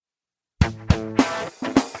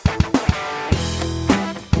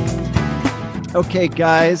Okay,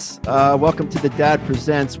 guys, welcome to the Dad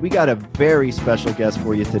Presents. We got a very special guest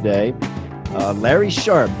for you today, Larry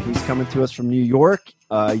Sharpe. He's coming to us from New York.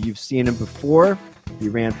 You've seen him before. He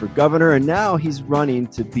ran for governor, and now he's running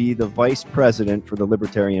to be the vice president for the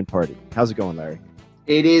Libertarian Party. How's it going, Larry?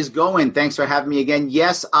 It is going. Thanks for having me again.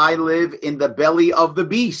 Yes, I live in the belly of the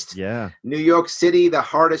beast. Yeah. New York City, the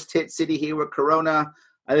hardest hit city here with Corona.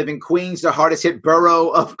 I live in Queens, the hardest hit borough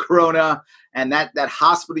of Corona. And that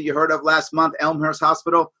hospital you heard of last month, Elmhurst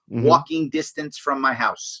Hospital, walking distance from my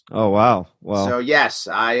house. Oh, wow. Well, so yes,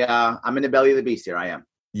 I'm in the belly of the beast here. I am.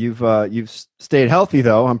 You've stayed healthy,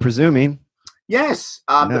 though, I'm presuming. Yes.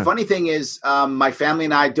 The funny thing is my family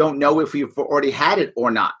and I don't know if we've already had it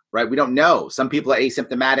or not, right? We don't know. Some people are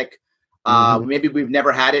asymptomatic. Maybe we've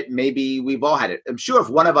never had it. Maybe we've all had it. I'm sure if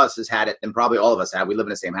one of us has had it, then probably all of us have. We live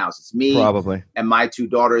in the same house. It's me probably and my two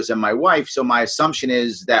daughters and my wife. So my assumption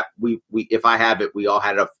is that we if I have it, we all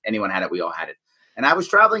had it. If anyone had it, we all had it. And I was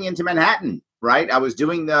traveling into Manhattan, right? I was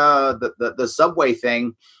doing the subway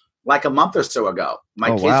thing like a month or so ago.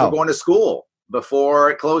 My kids were going to school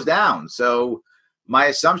before it closed down. So my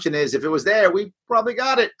assumption is if it was there, we probably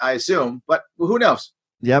got it, I assume. But who knows?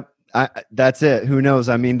 Yep. That's it. Who knows?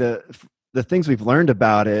 I mean, the things we've learned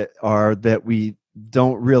about it are that we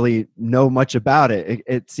don't really know much about it.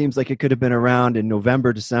 It seems like it could have been around in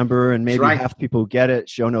November, December, and maybe half people who get it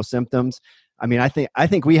show no symptoms. I mean, I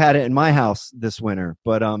think we had it in my house this winter,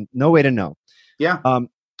 but no way to know. Yeah.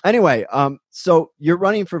 Anyway, so you're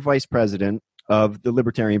running for vice president of the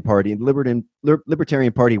Libertarian Party. The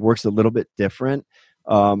Libertarian Party works a little bit different.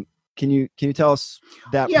 Can you tell us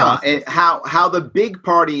that? Yeah, and how the big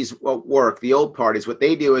parties work, the old parties, what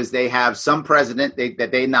they do is they have some president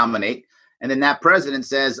that they nominate, and then that president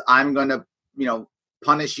says, I'm going to,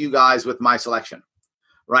 punish you guys with my selection,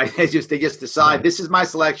 right? They just decide, This is my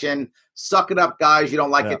selection. Suck it up, guys. You don't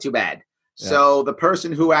like it, too bad. Yeah. So the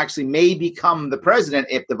person who actually may become the president,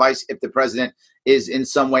 if the president is in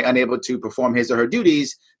some way unable to perform his or her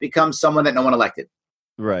duties, becomes someone that no one elected.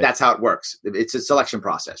 Right. That's how it works. It's a selection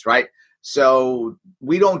process, right? So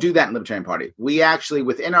we don't do that in the Libertarian Party. We actually,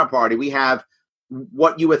 within our party, we have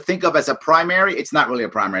what you would think of as a primary. It's not really a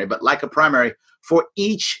primary, but like a primary for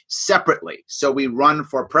each separately. So we run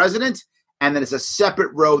for president, and then it's a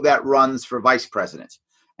separate row that runs for vice president.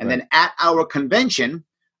 And then at our convention,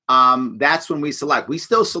 that's when we select. We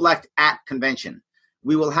still select at convention.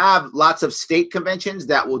 We will have lots of state conventions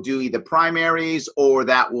that will do either primaries or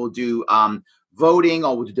that will do voting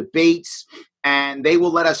or we'll do debates, and they will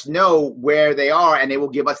let us know where they are, and they will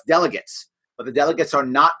give us delegates. But the delegates are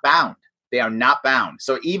not bound. They are not bound.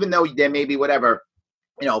 So even though there may be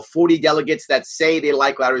 40 delegates that say they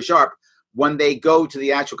like Larry Sharpe, when they go to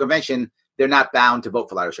the actual convention, they're not bound to vote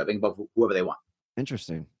for Larry Sharpe. They can vote for whoever they want.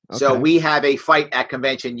 Interesting. Okay. So we have a fight at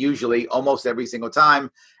convention usually almost every single time.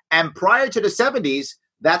 And prior to the 70s,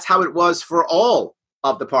 that's how it was for all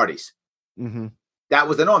of the parties. Mm-hmm. That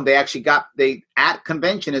was the norm. They actually at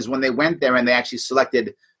convention is when they went there and they actually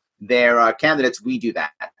selected their candidates. We do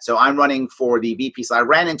that. So I'm running for the VP. So I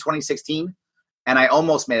ran in 2016 and I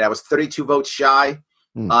almost made it. I was 32 votes shy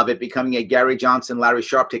of it becoming a Gary Johnson, Larry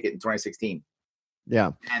Sharpe ticket in 2016.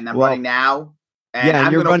 Yeah. And I'm running now.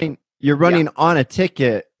 And you're running on a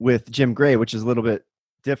ticket with Jim Gray, which is a little bit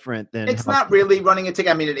different than. It's not really running a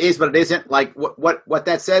ticket. I mean, it is, but it isn't. Like what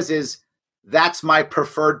that says is that's my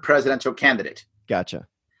preferred presidential candidate. Gotcha.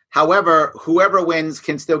 However, whoever wins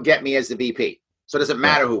can still get me as the VP. So it doesn't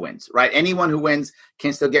matter who wins, right? Anyone who wins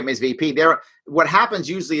can still get me as VP. What happens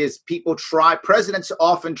usually is presidents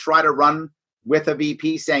often try to run with a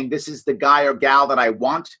VP saying, this is the guy or gal that I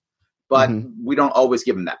want, but we don't always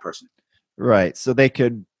give them that person. Right. So they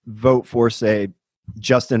could vote for, say,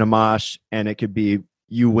 Justin Amash, and it could be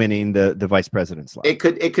you winning the vice president slot. It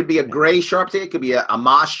could be a Gray Sharpe ticket. It could be a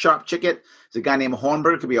Amash Sharpe ticket. There's a guy named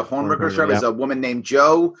Hornberg. It could be a Hornberger Sharpe. There's a woman named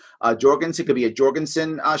Joe Jorgensen. It could be a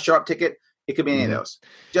Jorgensen Sharpe ticket. It could be any of those.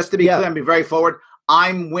 Just to be clear and be very forward,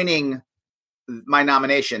 I'm winning my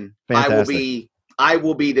nomination. Fantastic. I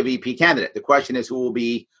will be the VP candidate. The question is who will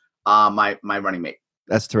be my running mate.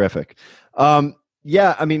 That's terrific.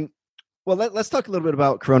 Yeah, I mean, well, let's talk a little bit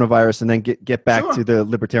about coronavirus and then get back to the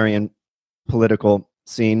libertarian political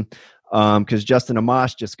scene, because Justin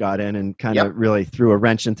Amash just got in and kind of really threw a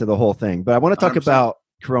wrench into the whole thing. But I want to talk 100%. About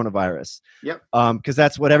coronavirus. Yep. Because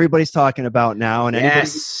that's what everybody's talking about now, and anybody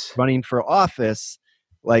running for office,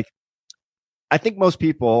 like, I think most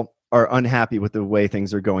people are unhappy with the way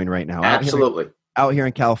things are going right now. Absolutely. Out here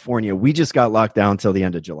in California, we just got locked down till the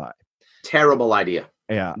end of July. Terrible idea.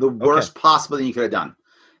 Yeah. The worst possible thing you could have done.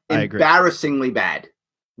 Embarrassingly bad.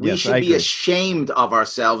 We Yes, I should be agree. ashamed of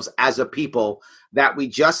ourselves as a people that we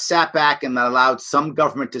just sat back and allowed some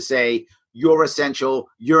government to say, you're essential,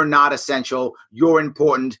 you're not essential, you're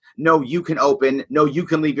important, no, you can open, no, you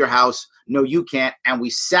can leave your house, no, you can't. And we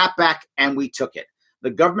sat back and we took it. The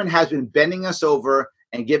government has been bending us over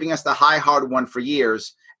and giving us the high hard one for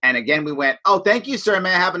years. And again, we went, oh, thank you, sir.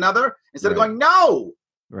 May I have another? Instead of going, no.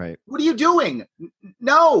 Right. What are you doing?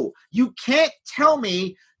 No, you can't tell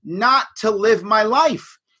me not to live my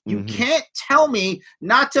life. You can't tell me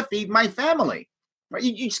not to feed my family. Right?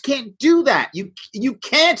 You just can't do that. You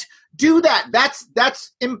can't do that.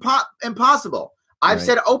 That's impossible. I've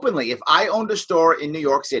said openly, if I owned a store in New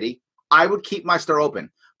York City, I would keep my store open.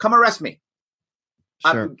 Come arrest me.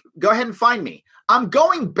 Sure. Go ahead and find me. I'm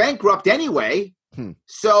going bankrupt anyway.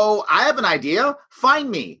 So I have an idea. Find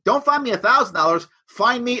me. Don't find me $1,000.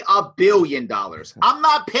 Find me $1 billion. I'm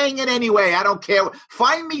not paying it anyway. I don't care.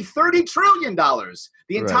 Find me $30 trillion.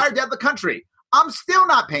 The entire debt of the country. I'm still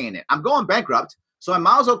not paying it. I'm going bankrupt. So I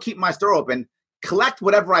might as well keep my store open, collect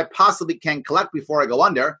whatever I possibly can collect before I go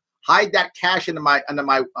under, hide that cash under my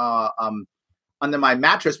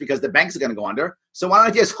mattress because the bank's going to go under. So why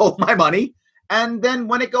don't I just hold my money? And then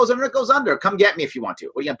when it goes under, it goes under. Come get me if you want to.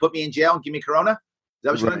 Are you going to put me in jail and give me corona? Is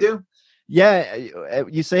that what you're going to do? Yeah.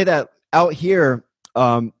 You say that out here,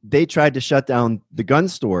 they tried to shut down the gun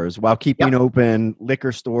stores while keeping open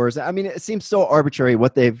liquor stores. I mean, it seems so arbitrary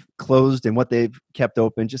what they've closed and what they've kept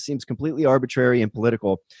open. Just seems completely arbitrary and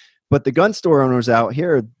political. But the gun store owners out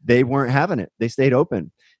here, they weren't having it. They stayed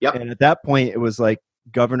open. Yep. And at that point, it was like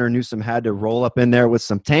Governor Newsom had to roll up in there with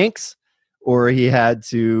some tanks, or he had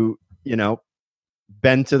to,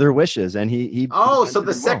 bend to their wishes. And he so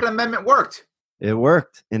the Second Amendment worked. It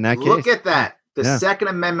worked in that case. Look at that. The Second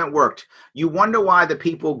Amendment worked. You wonder why the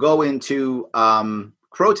people go into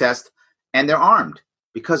protest and they're armed,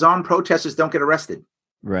 because armed protesters don't get arrested.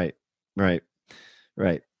 Right. I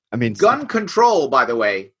mean, gun control, by the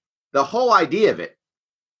way, the whole idea of it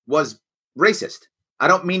was racist. I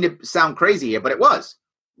don't mean to sound crazy here, but it was,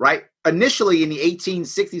 right? Initially in the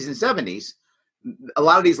 1860s and 70s, a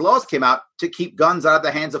lot of these laws came out to keep guns out of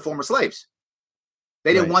the hands of former slaves.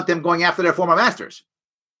 They didn't want them going after their former masters.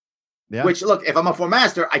 Yeah. Which, look, if I'm a former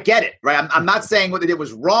master, I get it, right? I'm not saying what they did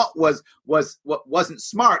was wrong, was what wasn't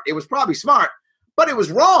smart. It was probably smart, but it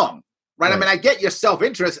was wrong, right? I mean, I get your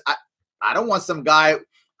self-interest. I don't want some guy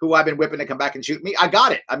who I've been whipping to come back and shoot me. I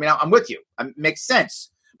got it. I mean, I'm with you. It makes sense,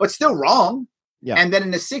 but still wrong. Yeah. And then in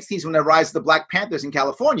the 60s, when the rise of the Black Panthers in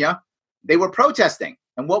California, they were protesting.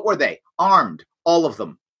 And what were they? Armed, all of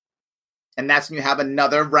them. And that's when you have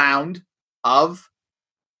another round of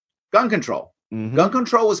gun control. Gun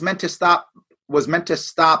control was meant to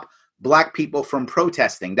stop Black people from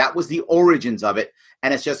protesting. That was the origins of it,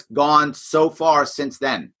 and it's just gone so far since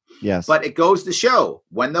then. Yes. But it goes to show,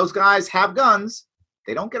 when those guys have guns,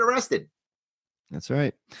 they don't get arrested. That's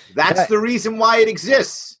right. That's the reason why it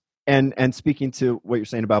exists. And speaking to what you're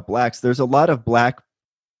saying about Blacks, there's a lot of Black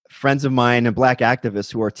friends of mine and Black activists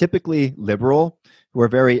who are typically liberal, who are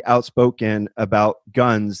very outspoken about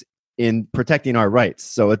guns in protecting our rights.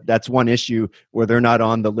 So that's one issue where they're not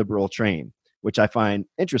on the liberal train, which I find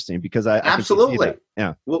interesting because I absolutely.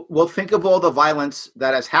 Yeah. Well, think of all the violence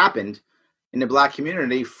that has happened in the Black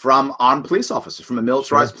community from armed police officers, from a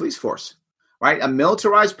militarized police force, right? A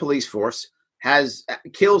militarized police force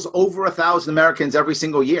kills over 1,000 Americans every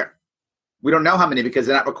single year. We don't know how many because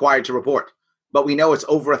they're not required to report, but we know it's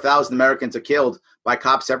over 1,000 Americans are killed by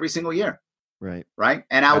cops every single year. Right. Right.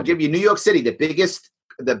 And I'll give you New York City, the biggest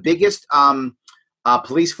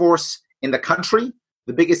police force in the country,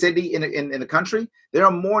 the biggest city in the country. There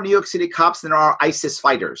are more New York City cops than there are ISIS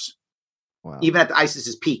fighters. Wow. Even at the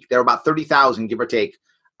ISIS's peak, there are about 30,000, give or take,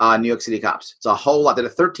 New York City cops. It's a whole lot. They're the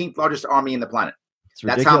 13th largest army in the planet.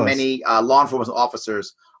 That's how many law enforcement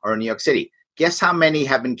officers are in New York City. Guess how many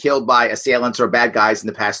have been killed by assailants or bad guys in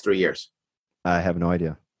the past 3 years? I have no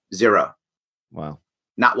idea. 0. Wow.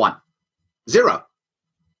 Not 1. 0.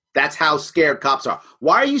 That's how scared cops are.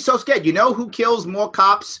 Why are you so scared? You know who kills more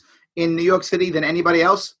cops in New York City than anybody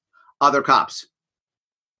else? Other cops.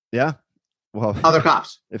 Yeah. Well, other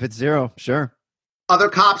cops. If it's 0, sure. Other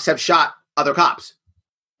cops have shot other cops.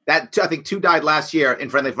 I think 2 died last year in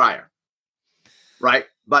friendly fire. Right?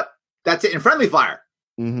 But that's it, in friendly fire.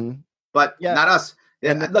 Mm-hmm. But not us.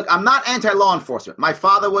 And look, I'm not anti-law enforcement. My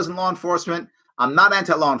father was in law enforcement. I'm not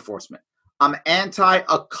anti-law enforcement. I'm anti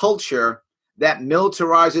a culture that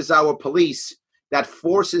militarizes our police, that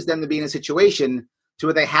forces them to be in a situation to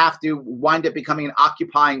where they have to wind up becoming an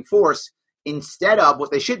occupying force instead of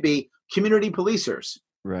what they should be, community policers.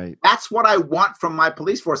 Right. That's what I want from my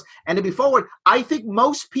police force. And to be forward, I think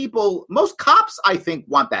most cops, I think,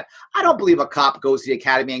 want that. I don't believe a cop goes to the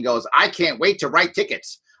academy and goes, I can't wait to write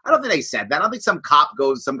tickets. I don't think they said that. I don't think some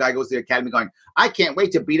guy goes to the academy going, I can't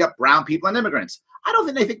wait to beat up brown people and immigrants. I don't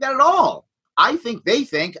think they think that at all. I think they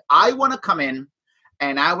think, I want to come in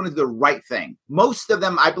and I want to do the right thing. Most of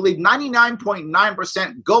them, I believe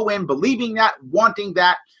 99.9% go in believing that, wanting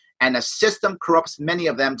that, and the system corrupts many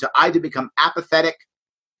of them to either become apathetic,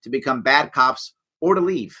 to become bad cops, or to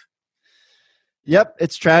leave. Yep,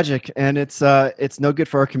 it's tragic, and it's no good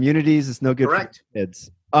for our communities. It's no good Correct. for kids.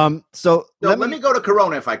 So let me go to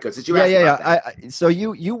Corona if I could, since you asked about that. So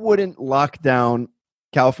you wouldn't lock down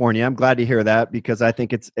California. I'm glad to hear that, because I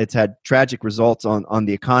think it's had tragic results on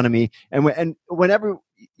the economy. And whenever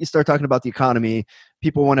you start talking about the economy,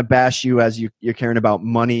 people want to bash you as you're caring about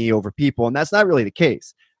money over people, and that's not really the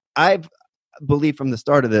case. I've believed from the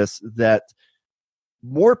start of this that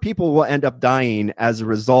more people will end up dying as a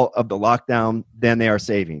result of the lockdown than they are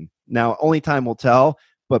saving. Now, only time will tell,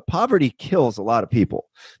 but poverty kills a lot of people.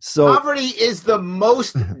 So poverty is the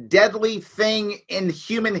most deadly thing in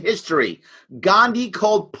human history. Gandhi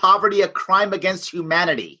called poverty a crime against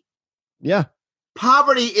humanity. Yeah.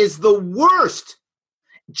 Poverty is the worst.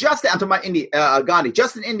 I'm talking about Gandhi.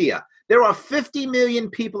 Just in India, there are 50 million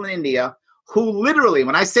people in India who literally,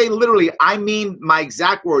 when I say literally, I mean my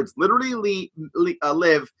exact words, literally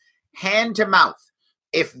live hand to mouth.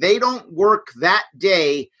 If they don't work that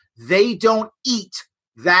day, they don't eat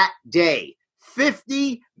that day.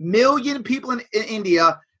 50 million people in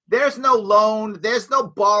India. There's no loan. There's no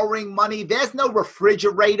borrowing money. There's no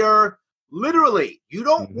refrigerator. Literally, you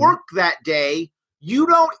don't work that day. You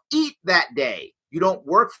don't eat that day. You don't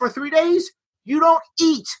work for 3 days. You don't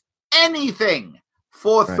eat anything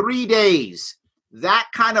for 3 days. That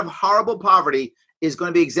kind of horrible poverty is going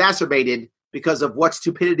to be exacerbated because of what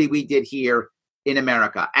stupidity we did here in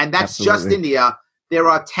America. And that's just India. There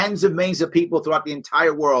are tens of millions of people throughout the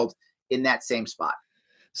entire world in that same spot.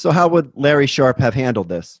 So how would Larry Sharpe have handled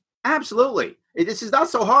this? Absolutely. This is not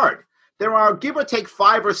so hard. There are, give or take,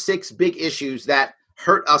 5 or 6 big issues that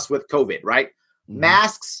hurt us with COVID, right?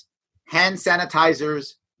 Masks, hand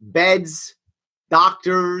sanitizers, beds,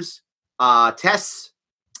 doctors, tests,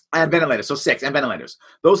 and ventilators. So 6, and ventilators.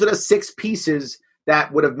 Those are the 6 pieces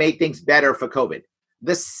that would have made things better for COVID.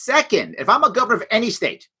 The second, if I'm a governor of any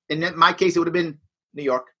state, in my case, it would have been New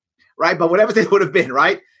York, right? But whatever it would have been,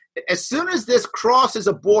 right? As soon as this crosses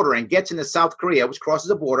a border and gets into South Korea, which crosses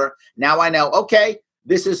a border, now I know, okay,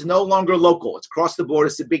 this is no longer local. It's crossed the border.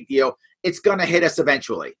 It's a big deal. It's going to hit us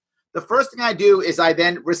eventually. The first thing I do is I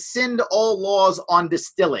then rescind all laws on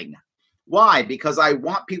distilling. Why? Because I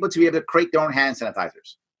want people to be able to create their own hand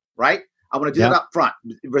sanitizers, right? I want to do that up front.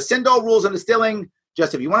 Rescind all rules on distilling.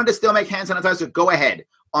 Just if you want to distill, make hand sanitizer, go ahead.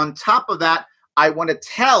 On top of that, I want to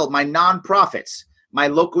tell my nonprofits, my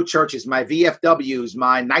local churches, my VFWs,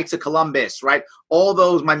 my Knights of Columbus, right? All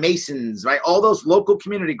those, my Masons, right? All those local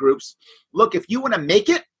community groups. Look, if you want to make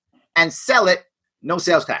it and sell it, no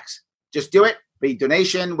sales tax. Just do it, be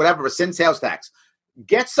donation, whatever, rescind sales tax.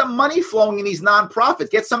 Get some money flowing in these nonprofits.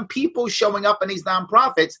 Get some people showing up in these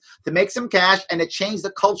nonprofits to make some cash and to change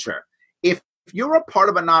the culture. If you're a part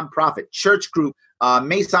of a nonprofit, church group,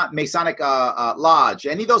 Masonic lodge,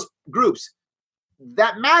 any of those groups,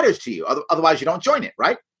 that matters to you. Otherwise, you don't join it,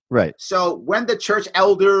 right? Right. So when the church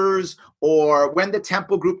elders or when the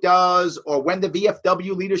temple group does or when the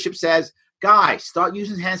VFW leadership says, guys, start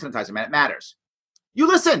using hand sanitizer, man, it matters. You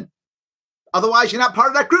listen. Otherwise, you're not part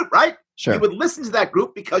of that group, right? Sure. You would listen to that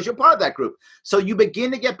group because you're part of that group. So you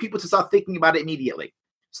begin to get people to start thinking about it immediately.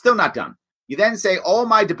 Still not done. You then say, all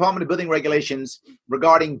my Department of Building regulations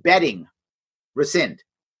regarding bedding, rescind.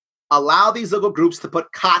 Allow these local groups to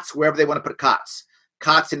put cots wherever they want to put cots.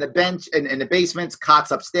 Cots in the bench, in the basements, cots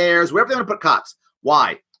upstairs, wherever they want to put cots.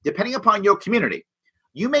 Why? Depending upon your community.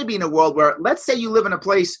 You may be in a world where, let's say you live in a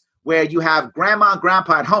place where you have grandma and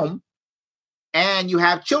grandpa at home and you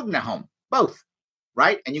have children at home, both,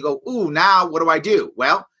 right? And you go, ooh, now what do I do?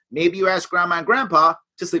 Well, maybe you ask grandma and grandpa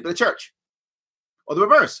to sleep in the church. Or the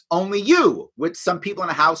reverse, only you with some people in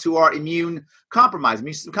the house who are immune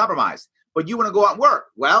system compromised, but you want to go out and work.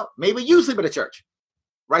 Well, maybe you sleep at a church,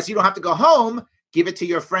 right? So you don't have to go home, give it to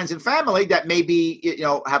your friends and family that maybe,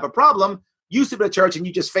 have a problem. You sleep at a church and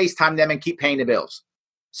you just FaceTime them and keep paying the bills.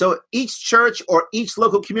 So each church or each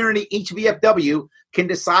local community, each VFW can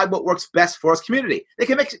decide what works best for its community. They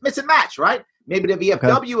can mix and match, right? Maybe the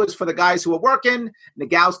VFW is for the guys who are working. And the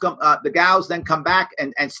gals then come back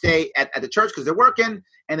and stay at the church because they're working,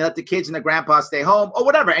 and they let the kids and the grandpa stay home or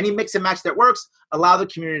whatever. Any mix and match that works, allow the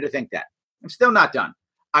community to think that. I'm still not done.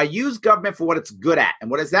 I use government for what it's good at. And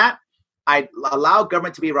what is that? I allow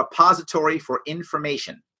government to be a repository for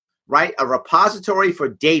information, right? A repository for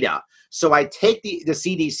data. So I take the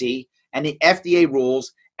CDC and the FDA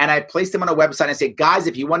rules and I place them on a website and say, guys,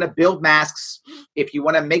 if you want to build masks, if you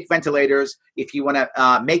want to make ventilators, if you want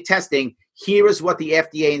to make testing, here is what the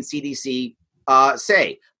FDA and CDC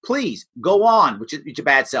say. Please go on, which is your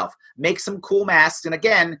bad self. Make some cool masks. And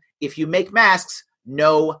again, if you make masks,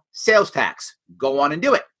 no sales tax. Go on and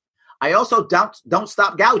do it. I also don't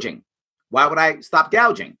stop gouging. Why would I stop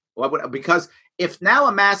gouging? Because if now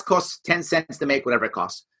a mask costs 10 cents to make, whatever it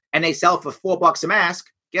costs, and they sell for $4 a mask,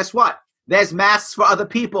 guess what? There's masks for other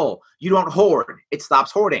people. You don't hoard. It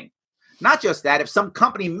stops hoarding. Not just that, if some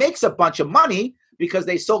company makes a bunch of money because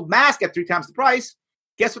they sold masks at 3 times the price,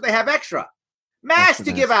 guess what they have extra? Masks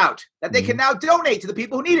to give out that they can now donate to the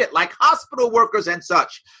people who need it, like hospital workers and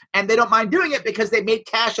such. And they don't mind doing it because they made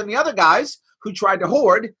cash on the other guys who tried to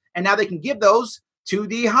hoard, and now they can give those to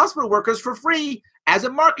the hospital workers for free as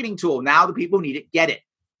a marketing tool. Now the people who need it get it.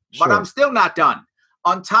 Sure. But I'm still not done.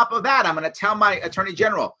 On top of that, I'm going to tell my attorney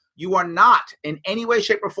general, you are not in any way,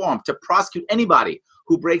 shape, or form to prosecute anybody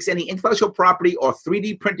who breaks any intellectual property or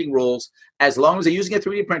 3D printing rules as long as they're using a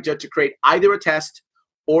 3D printer to create either a test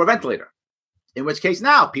or a ventilator. In which case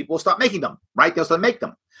now people will start making them, right? They'll start make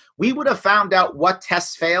them. We would have found out what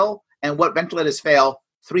tests fail and what ventilators fail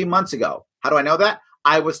 3 months ago. How do I know that?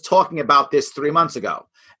 I was talking about this 3 months ago.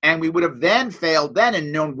 And we would have then failed then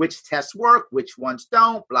and known which tests work, which ones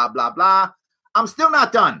don't, blah, blah, blah. I'm still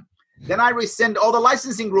not done. Then I rescind all the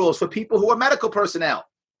licensing rules for people who are medical personnel,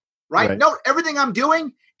 right? No, everything I'm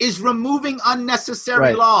doing is removing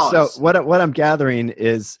unnecessary laws. So what I'm gathering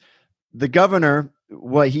is the governor,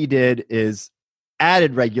 what he did is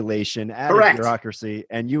added regulation, added bureaucracy,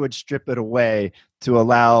 and you would strip it away to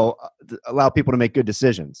allow people to make good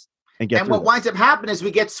decisions and get. And what winds up happening is we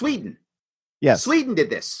get Sweden. Yes, Sweden did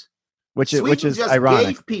this, which is just ironic.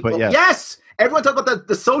 Gave people, yes, everyone talk about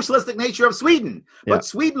the socialistic nature of Sweden, but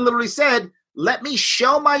Sweden literally said, "Let me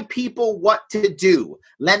show my people what to do.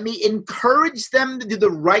 Let me encourage them to do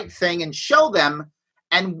the right thing and show them,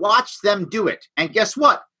 and watch them do it." And guess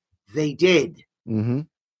what? They did. Mm-hmm.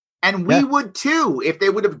 And we would too, if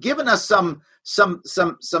they would have given us some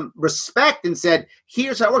respect and said,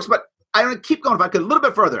 here's how it works. But I'm going to keep going if I could a little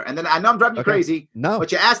bit further. And then I know I'm driving you crazy,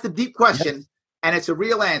 but you asked the deep question and it's a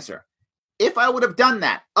real answer. If I would have done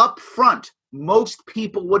that up front, most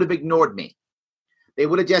people would have ignored me. They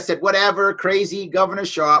would have just said, whatever, crazy, Governor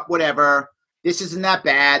Sharpe, whatever. This isn't that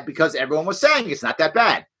bad because everyone was saying it's not that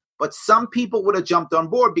bad. But some people would have jumped on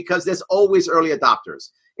board because there's always early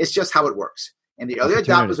adopters. It's just how it works. And the early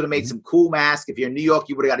adopters would have made some cool masks. If you're in New York,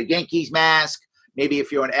 you would have got a Yankees mask. Maybe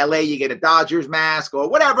if you're in LA, you get a Dodgers mask or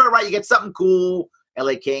whatever, right? You get something cool.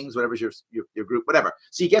 LA Kings, whatever's your group, whatever.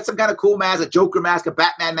 So you get some kind of cool mask, a Joker mask, a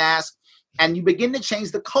Batman mask, and you begin to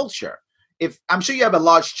change the culture. If I'm sure you have a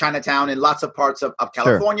large Chinatown in lots of parts of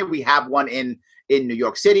California. Sure. We have one in New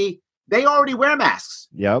York City. They already wear masks.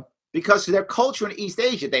 Yep. Because of their culture in East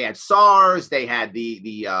Asia. They had SARS, they had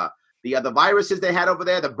the other viruses they had over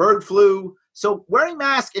there, the bird flu. So wearing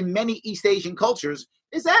masks in many East Asian cultures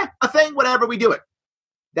is a thing, whatever, we do it.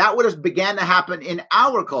 That would have began to happen in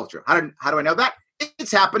our culture. How do I know that?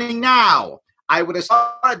 It's happening now. I would have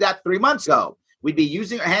started that 3 months ago. We'd be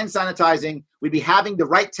using hand sanitizing. We'd be having the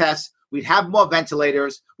right tests. We'd have more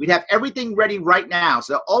ventilators. We'd have everything ready right now.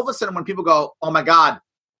 So all of a sudden when people go, oh my God,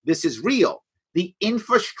 this is real. The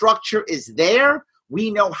infrastructure is there.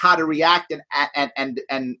 We know how to react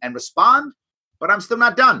and respond, but I'm still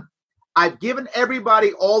not done. I've given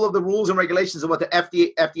everybody all of the rules and regulations of what the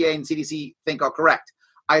FDA and CDC think are correct.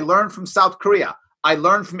 I learned from South Korea. I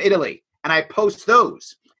learned from Italy, and I post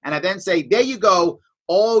those. And I then say, there you go,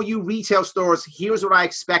 all you retail stores, here's what I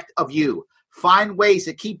expect of you. Find ways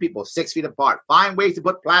to keep people 6 feet apart. Find ways to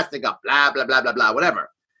put plastic up, blah, blah, blah, blah, blah, whatever.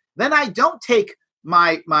 Then I don't take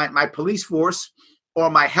my police force or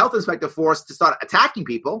my health inspector force to start attacking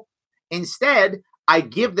people. Instead, I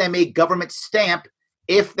give them a government stamp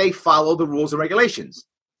if they follow the rules and regulations.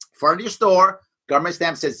 Front of your store, government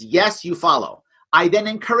stamp says, yes, you follow. I then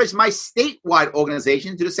encourage my statewide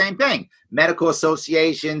organizations to do the same thing. Medical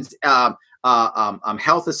associations,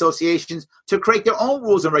 health associations, to create their own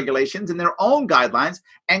rules and regulations and their own guidelines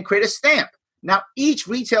and create a stamp. Now, each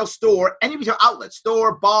retail store, any retail outlet,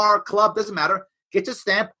 store, bar, club, doesn't matter, gets a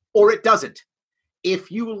stamp or it doesn't.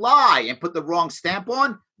 If you lie and put the wrong stamp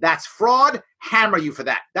on, that's fraud. Hammer you for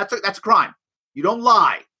that. That's a crime. You don't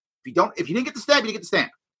lie. If you didn't get the stamp, you didn't get the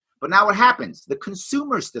stamp. But now what happens? The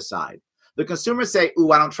consumers decide. The consumers say,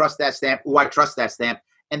 ooh, I don't trust that stamp. Ooh, I trust that stamp.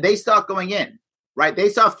 And they start going in, right? They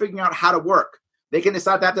start figuring out how to work. They can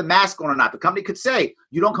decide to have the mask on or not. The company could say,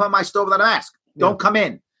 you don't come in my store without a mask. Don't come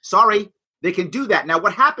in. Sorry. They can do that. Now,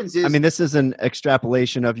 what happens is... I mean, this is an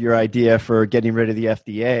extrapolation of your idea for getting rid of the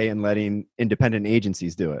FDA and letting independent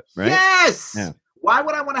agencies do it, right? Yes. Yeah. Why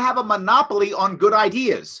would I want to have a monopoly on good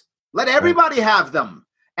ideas? Let everybody have them.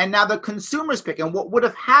 And now the consumers pick. And what would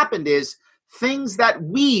have happened is things that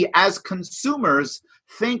we as consumers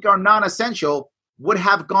think are non-essential would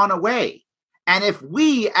have gone away. And if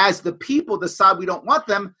we as the people decide we don't want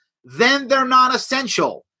them, then they're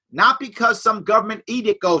non-essential. Not because some government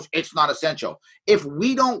edict goes, it's not essential. If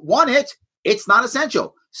we don't want it, it's not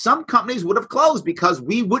essential. Some companies would have closed because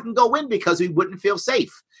we wouldn't go in because we wouldn't feel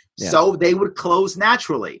safe. Yeah. So they would close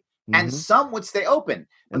naturally. Mm-hmm. And some would stay open.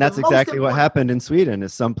 And that's exactly what happened in Sweden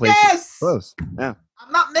is some places closed. Yeah.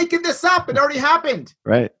 I'm not making this up. It already happened.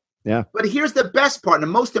 Right. Yeah. But here's the best part and the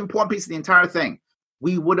most important piece of the entire thing.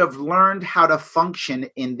 We would have learned how to function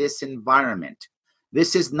in this environment.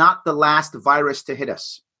 This is not the last virus to hit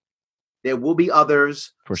us. There will be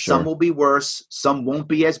others. For sure. Some will be worse. Some won't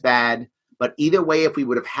be as bad. But either way, if we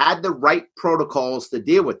would have had the right protocols to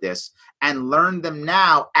deal with this and learn them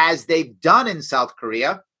now as they've done in South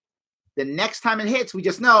Korea, the next time it hits, we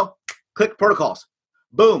just know, click protocols.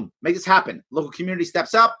 Boom, make this happen. Local community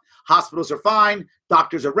steps up. Hospitals are fine.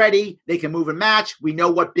 Doctors are ready. They can move and match. We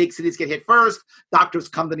know what big cities get hit first. Doctors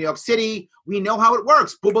come to New York City. We know how it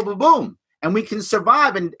works. Boom, boom, boom, boom. And we can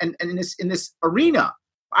survive in this arena.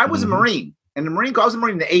 I was a Marine, and the Marine Corps, I was a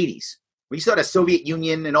Marine in the 80s. We still had the Soviet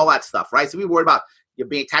Union and all that stuff, right? So we were worried about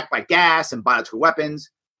being attacked by gas and biological weapons.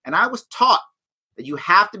 And I was taught that you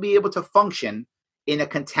have to be able to function in a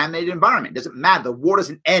contaminated environment. It doesn't matter. The war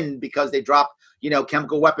doesn't end because they drop,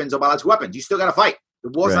 chemical weapons or biological weapons. You still got to fight. The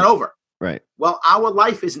war's not over. Right. Well, our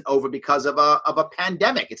life isn't over because of a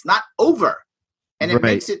pandemic. It's not over. And it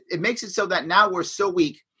makes it so that now we're so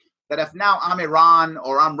weak that if now I'm Iran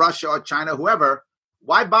or I'm Russia or China, whoever,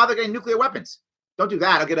 why bother getting nuclear weapons? Don't do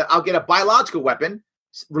that. I'll get a biological weapon,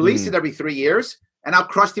 release it every 3 years, and I'll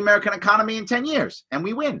crush the American economy in 10 years, and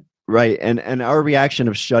we win. Right. And our reaction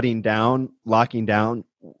of shutting down, locking down,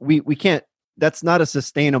 we can't. That's not a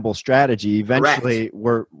sustainable strategy. Eventually,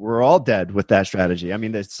 we're all dead with that strategy. I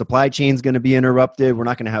mean, the supply chain's going to be interrupted. We're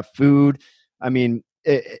not going to have food. I mean,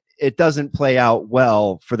 it doesn't play out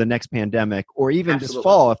well for the next pandemic or even this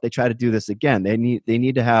fall if they try to do this again. They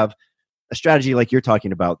need to have a strategy like you're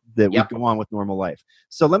talking about that would go on with normal life.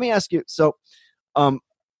 So let me ask you. So, I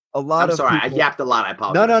yapped a lot. I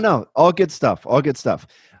apologize. No. All good stuff.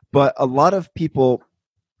 But a lot of people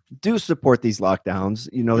do support these lockdowns.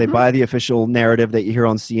 They buy the official narrative that you hear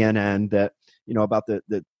on CNN that, about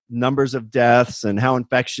the numbers of deaths and how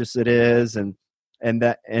infectious it is and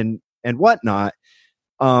whatnot.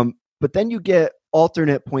 But then you get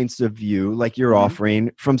alternate points of view, like you're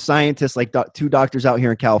offering from scientists, like two doctors out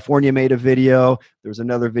here in California made a video. There's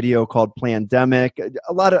another video called Plandemic.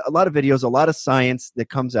 A lot of videos, a lot of science that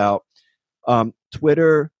comes out.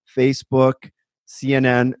 Twitter, Facebook,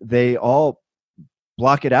 CNN, they all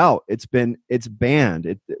block it out. It's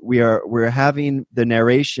banned. We're having the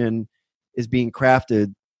narration is being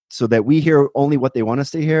crafted so that we hear only what they want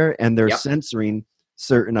us to hear, and they're censoring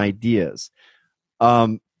certain ideas.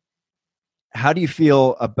 How do you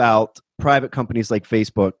feel about private companies like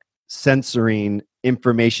Facebook censoring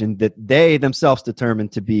information that they themselves determine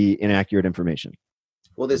to be inaccurate information?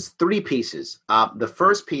 Well, there's three pieces. The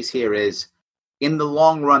first piece here is, in the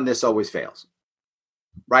long run, this always fails.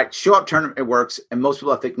 Right? Short term, it works, and most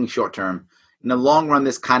people are thinking short term. In the long run,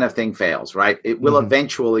 this kind of thing fails, right? It will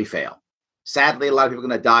eventually fail. Sadly, a lot of people are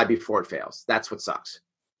going to die before it fails. That's what sucks.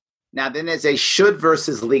 Now, then there's a should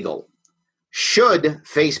versus legal. Should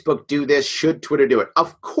Facebook do this? Should Twitter do it?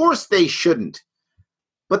 Of course they shouldn't.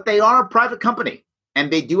 But they are a private company,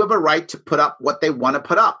 and they do have a right to put up what they want to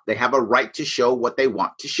put up. They have a right to show what they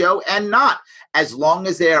want to show and not, as long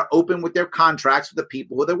as they are open with their contracts with the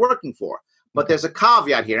people who they're working for. But there's a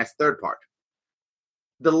caveat here. That's the third part.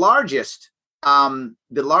 The largest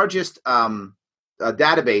database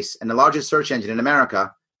and the largest search engine in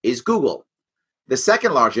America is Google. The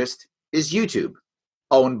second largest is YouTube,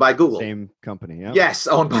 owned by Google. Same company, yeah. Yes,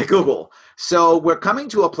 owned by Google. So we're coming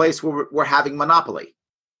to a place where we're having monopoly.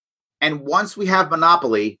 And once we have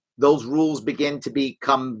monopoly, those rules begin to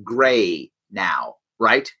become gray now,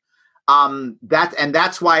 right?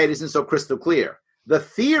 That's why it isn't so crystal clear. The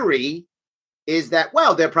theory is that,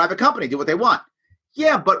 well, they're a private company, do what they want.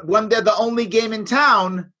 Yeah, but when they're the only game in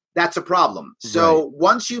town, that's a problem. So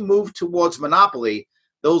once you move towards monopoly,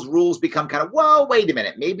 those rules become kind of, well, wait a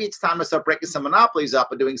minute. Maybe it's time to start breaking some monopolies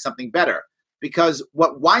up and doing something better. Because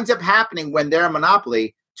what winds up happening when they're a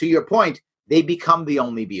monopoly, to your point, they become the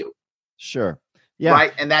only view. Sure. Yeah.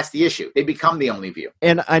 Right. And that's the issue. They become the only view.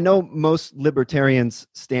 And I know most libertarians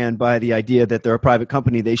stand by the idea that they're a private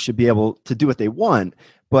company. They should be able to do what they want.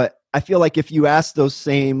 But I feel like if you ask those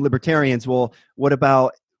same libertarians, well, what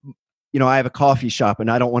about, I have a coffee shop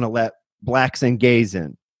and I don't want to let blacks and gays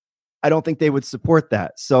in. I don't think they would support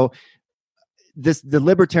that. So the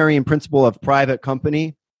libertarian principle of private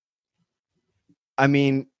company, I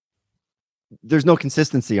mean, there's no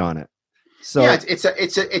consistency on it. So yeah,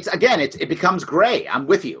 it becomes gray. I'm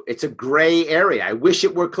with you. It's a gray area. I wish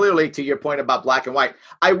it were clearly, to your point about black and white.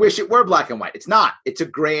 I wish it were black and white. It's not. It's a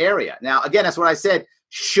gray area. Now, again, that's what I said.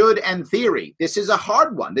 Should and theory. This is a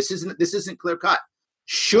hard one. This isn't clear cut.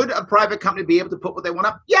 Should a private company be able to put what they want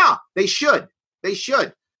up? Yeah, they should. They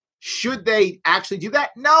should. Should they actually do that?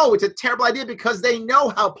 No, it's a terrible idea because they know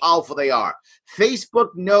how powerful they are. Facebook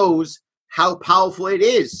knows how powerful it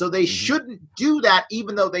is. So they shouldn't do that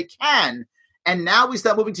even though they can. And now we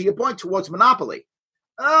start moving, to your point, towards monopoly.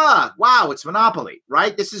 Wow, it's monopoly,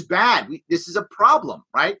 right? This is bad. This is a problem,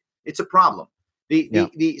 right? It's a problem.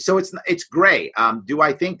 So it's gray. Do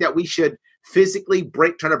I think that we should physically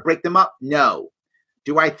try to break them up? No.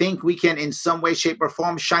 Do I think we can, in some way, shape, or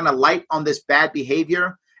form, shine a light on this bad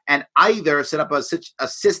behavior and either set up a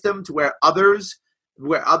system to where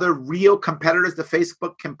other real competitors to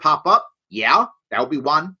Facebook can pop up? Yeah, that would be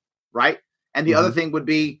one, right? And the other thing would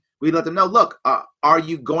be, we let them know, look, are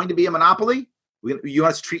you going to be a monopoly? You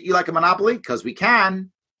want us to treat you like a monopoly? Because we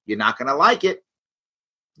can. You're not going to like it.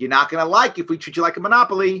 You're not going to like if we treat you like a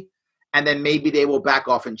monopoly. And then maybe they will back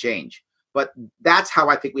off and change. But that's how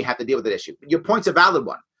I think we have to deal with that issue. Your point's a valid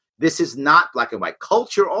one. This is not black and white.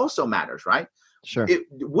 Culture also matters, right? Sure.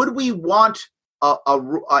 Would we want a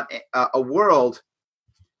world,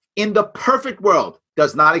 in the perfect world,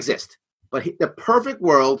 does not exist. But the perfect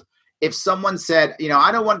world, if someone said,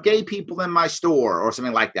 I don't want gay people in my store or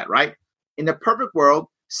something like that, right? In the perfect world,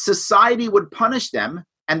 society would punish them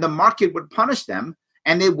and the market would punish them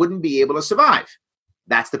and they wouldn't be able to survive.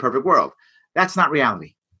 That's the perfect world. That's not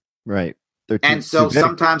reality. Right. So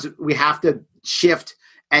sometimes we have to shift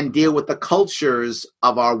and deal with the cultures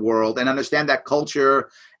of our world and understand that culture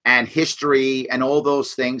and history and all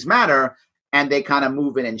those things matter, and they kind of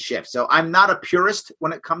move in and shift. So I'm not a purist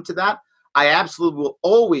when it comes to that. I absolutely will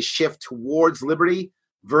always shift towards liberty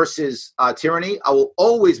versus tyranny. I will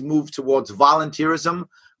always move towards volunteerism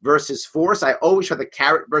versus force. I always try the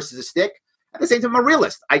carrot versus the stick. At the same time, I'm a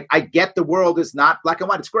realist. I get the world is not black and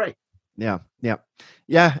white. It's gray. Yeah.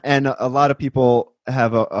 And a lot of people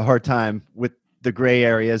have a hard time with the gray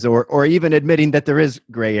areas or even admitting that there is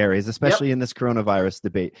gray areas, especially in this coronavirus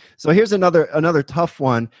debate. So here's another tough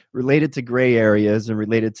one related to gray areas and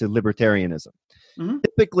related to libertarianism.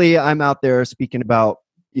 Typically, I'm out there speaking about,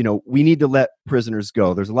 we need to let prisoners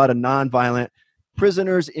go. There's a lot of nonviolent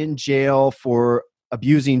prisoners in jail for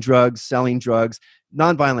abusing drugs, selling drugs,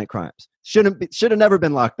 nonviolent crimes. Should have never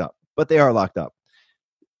been locked up, but they are locked up.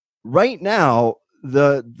 Right now,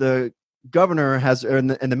 the governor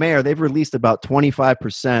and the mayor, they've released about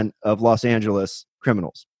 25% of Los Angeles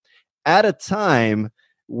criminals at a time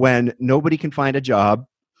when nobody can find a job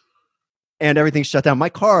and everything's shut down. My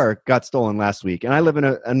car got stolen last week, and I live in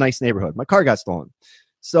a nice neighborhood. My car got stolen.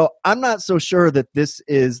 So I'm not so sure that this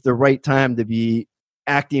is the right time to be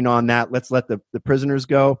acting on that. Let's let the prisoners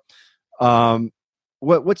go.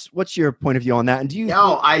 What's your point of view on that? And do you?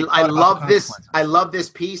 No, I love this. I love this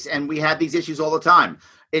piece, and we have these issues all the time.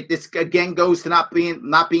 This again goes to not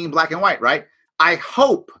being black and white, right? I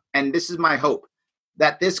hope, and this is my hope,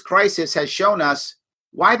 that this crisis has shown us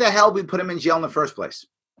why the hell we put them in jail in the first place.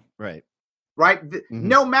 Right. Right.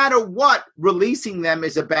 No matter what, releasing them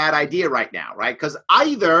is a bad idea right now, right? Because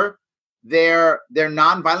either they're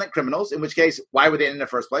nonviolent criminals, in which case, why were they in the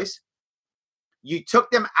first place? You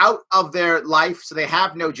took them out of their life so they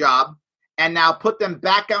have no job, and now put them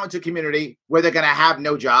back out into the community where they're going to have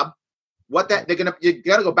no job. You're going to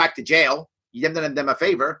go back to jail. You did them a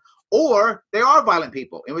favor, or they are violent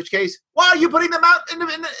people, in which case, why are you putting them out in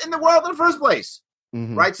the world in the first place?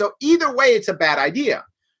 Right. So either way, it's a bad idea.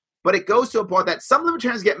 But it goes to a point that some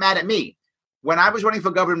libertarians get mad at me. When I was running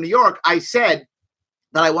for governor of New York, I said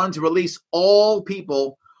that I wanted to release all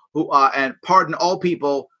people and pardon all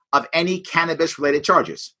people of any cannabis-related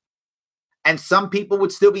charges. And some people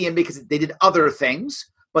would still be in because they did other things,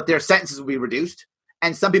 but their sentences would be reduced.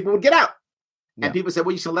 And some people would get out. Yeah. And people said,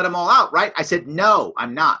 well, you should let them all out, right? I said, no,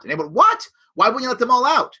 I'm not. And they went, what? Why wouldn't you let them all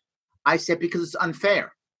out? I said, because it's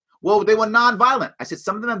unfair. Well, they were nonviolent. I said,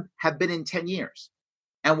 some of them have been in 10 years.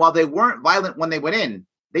 And while they weren't violent when they went in,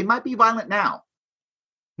 they might be violent now.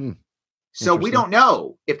 So we don't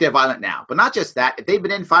know if they're violent now. But not just that. If they've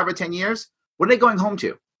been in 5 or 10 years, what are they going home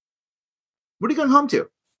to? What are you going home to?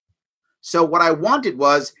 So what I wanted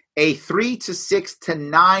was a 3 to 6 to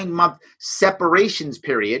 9 month separations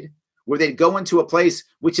period where they'd go into a place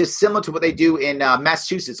which is similar to what they do in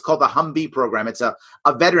Massachusetts called the Humvee program. It's a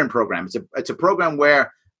veteran program. It's a program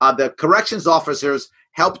where the corrections officers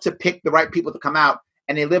help to pick the right people to come out,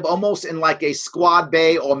 and they live almost in like a squad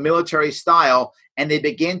bay or military style, and they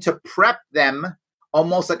begin to prep them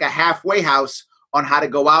almost like a halfway house on how to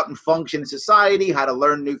go out and function in society, how to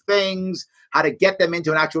learn new things, how to get them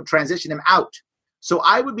into an actual transition them out. So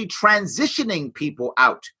I would be transitioning people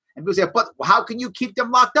out. And people say, but how can you keep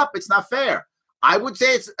them locked up? It's not fair. I would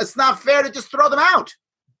say it's not fair to just throw them out.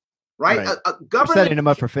 Right? Government, you're setting them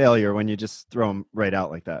up for failure when you just throw them right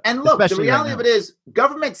out like that. And look, especially the reality of it is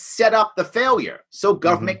government set up the failure. So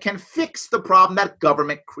government can fix the problem that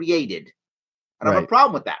government created. I don't have a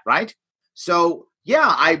problem with that, right? So,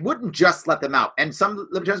 yeah, I wouldn't just let them out. And some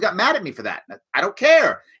libertarians got mad at me for that. I don't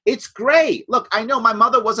care. It's great. Look, I know my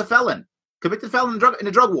mother was a felon, convicted felon in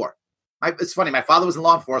a drug war. It's funny. My father was in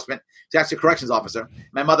law enforcement. He's actually a corrections officer.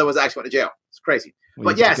 My mother was actually went to jail. It's crazy. Well,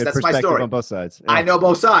 but yes, that's my story. On both sides. Yeah. I know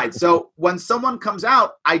both sides. So when someone comes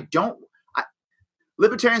out,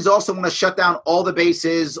 libertarians also want to shut down all the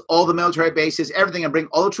bases, all the military bases, everything, and bring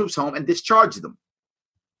all the troops home and discharge them.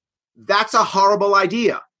 That's a horrible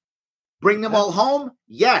idea. Bring them all home?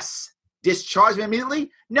 Yes. Discharge them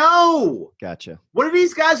immediately? No. Gotcha. What are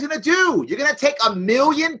these guys going to do? You're going to take 1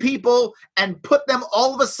 million people and put them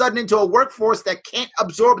all of a sudden into a workforce that can't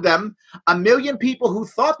absorb them. 1 million people who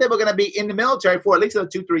thought they were going to be in the military for at least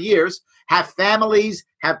 2-3 years, have families,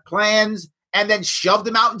 have plans, and then shove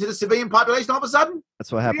them out into the civilian population all of a sudden?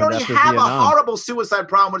 That's what happened after Vietnam. We already have a horrible suicide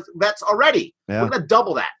problem with vets already. Yeah. We're going to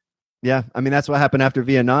double that. Yeah. I mean, that's what happened after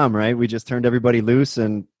Vietnam, right? We just turned everybody loose,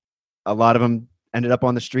 and a lot of them ended up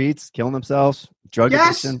on the streets, killing themselves, drug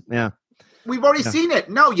addiction. Yeah. We've already seen it.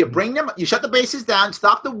 No, you bring them, you shut the bases down,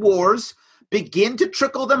 stop the wars, begin to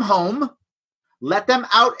trickle them home, let them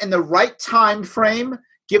out in the right time frame,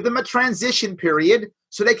 give them a transition period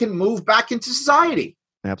so they can move back into society.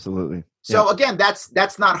 Absolutely. So again,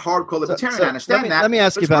 that's not hardcore libertarian. I understand that. Let me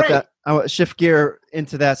ask you about that. I'll shift gear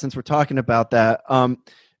into that since we're talking about that.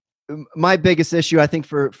 My biggest issue, I think,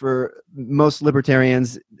 for most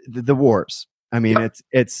libertarians, the wars. I mean,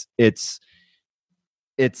 it's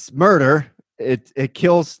murder. It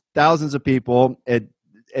kills thousands of people.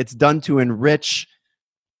 It's done to enrich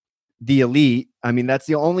the elite. I mean, that's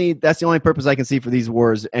the only purpose I can see for these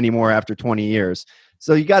wars anymore after 20 years.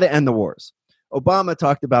 So you got to end the wars. Obama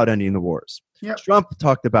talked about ending the wars. Yep. Trump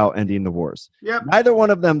talked about ending the wars. Yep. Neither one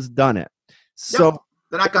of them's done it. So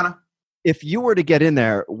they're not gonna. If you were to get in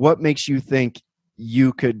there, what makes you think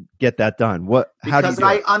you could get that done? Because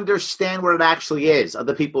I understand what it actually is.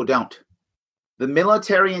 Other people don't. The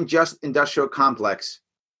military industrial complex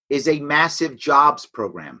is a massive jobs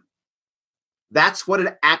program. That's what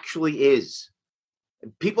it actually is.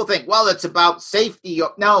 People think, well, it's about safety.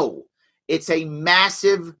 No, it's a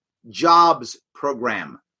massive jobs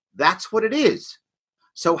program. That's what it is.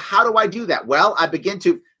 So how do I do that? Well, I begin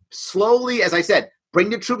to slowly, as I said,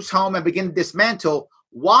 bring the troops home and begin to dismantle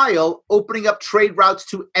while opening up trade routes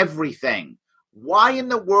to everything. Why in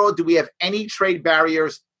the world do we have any trade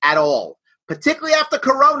barriers at all? Particularly after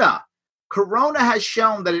Corona. Corona has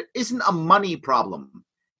shown that it isn't a money problem.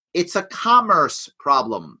 It's a commerce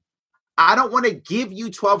problem. I don't want to give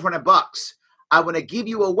you $1,200. I want to give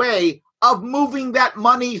you a way of moving that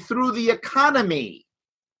money through the economy,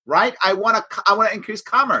 right? I want to increase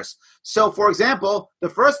commerce. So, for example, the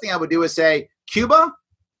first thing I would do is say, Cuba,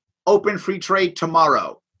 open free trade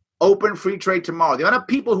tomorrow. Open free trade tomorrow. The amount of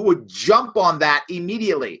people who would jump on that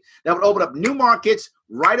immediately, that would open up new markets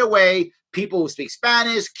right away. People who speak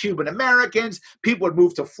Spanish, Cuban Americans, people would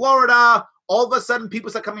move to Florida. All of a sudden, people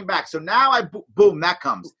start coming back. So now, boom, that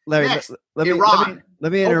comes. Larry, next, Iran.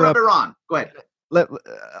 Let me interrupt. Open up Iran. Go ahead.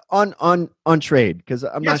 On trade, because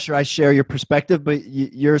I'm not sure I share your perspective, but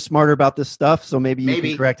you're smarter about this stuff, so maybe you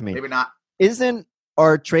can correct me. Maybe not. Isn't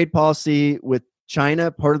our trade policy with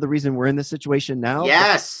China part of the reason we're in this situation now?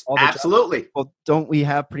 Yes, absolutely. Well, don't we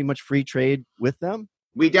have pretty much free trade with them?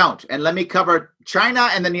 We don't. And let me cover China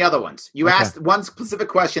and then the other ones. You asked one specific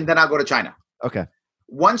question, then I'll go to China. Okay.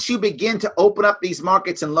 Once you begin to open up these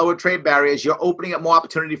markets and lower trade barriers, you're opening up more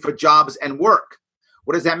opportunity for jobs and work.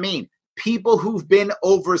 What does that mean? People who've been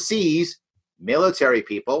overseas, military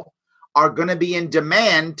people, are going to be in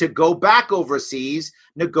demand to go back overseas,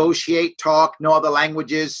 negotiate, talk, know other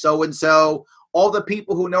languages, so-and-so. All the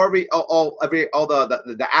people who know all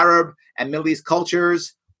the Arab and Middle East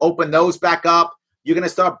cultures, open those back up. You're going to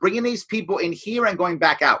start bringing these people in here and going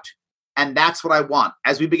back out. And that's what I want.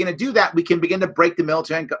 As we begin to do that, we can begin to break the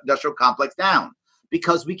military-industrial complex down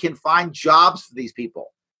because we can find jobs for these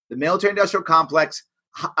people. The military-industrial complex,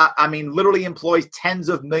 literally employs tens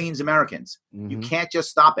of millions of Americans. You can't just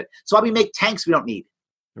stop it. So why we make tanks we don't need?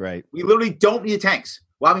 Right. We literally don't need tanks.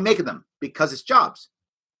 Why are we making them? Because it's jobs.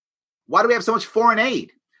 Why do we have so much foreign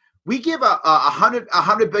aid? We give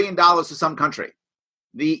 $100 billion to some country.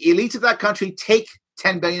 The elites of that country take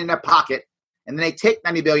 $10 billion in their pocket, and then they take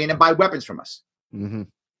 $90 billion and buy weapons from us.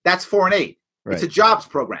 That's foreign aid. Right. It's a jobs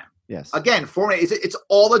program. Yes. Again, foreign aid, it's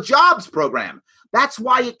all a jobs program. That's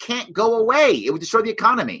why it can't go away. It would destroy the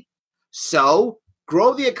economy. So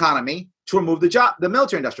grow the economy to remove the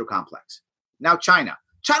military-industrial complex. Now,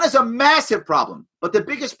 China's a massive problem, but the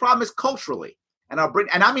biggest problem is culturally. And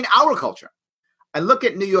I mean our culture. I look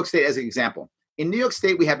at New York State as an example. In New York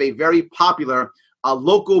State, we have a very popular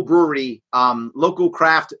local brewery, local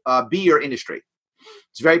craft beer industry.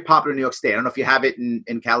 It's very popular in New York State. I don't know if you have it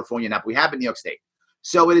in California now, but we have it in New York State.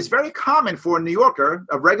 So it is very common for a New Yorker,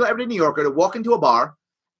 a regular everyday New Yorker, to walk into a bar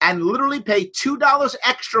and literally pay $2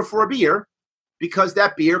 extra for a beer because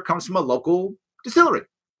that beer comes from a local distillery.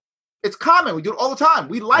 It's common. We do it all the time.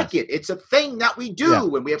 We like it. It's a thing that we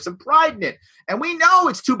do, and we have some pride in it. And we know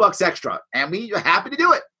it's $2 extra, and we are happy to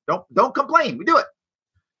do it. Don't complain. We do it.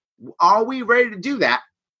 Are we ready to do that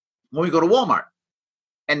when we go to Walmart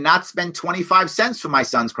and not spend 25 cents for my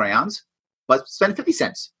son's crayons, but spend 50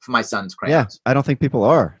 cents for my son's crayons? Yeah, I don't think people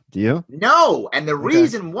are. Do you? No. And the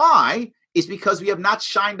reason why is because we have not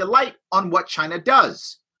shined a light on what China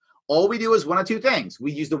does. All we do is one of two things.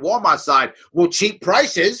 We use the Walmart side. Well, cheap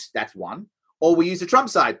prices. That's one. Or we use the Trump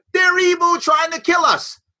side. They're evil, trying to kill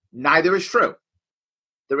us. Neither is true.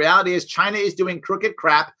 The reality is China is doing crooked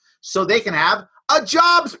crap so they can have a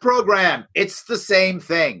jobs program. It's the same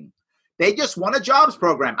thing. They just want a jobs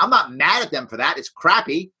program. I'm not mad at them for that. It's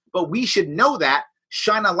crappy. But we should know that,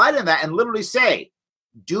 shine a light on that, and literally say,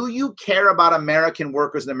 do you care about American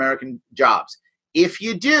workers and American jobs? If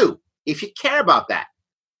you do, if you care about that,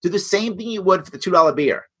 do the same thing you would for the $2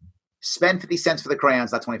 beer. Spend 50 cents for the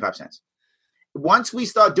crayons, not 25 cents. Once we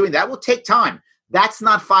start doing that, will take time. That's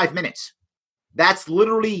not 5 minutes. That's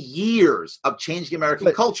literally years of changing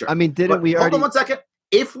American culture. I mean, we already... Hold on one second.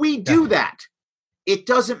 If we do that, it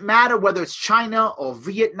doesn't matter whether it's China or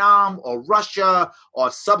Vietnam or Russia or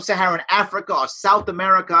sub-Saharan Africa or South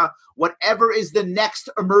America, whatever is the next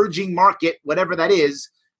emerging market, whatever that is,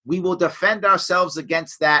 we will defend ourselves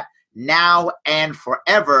against that now and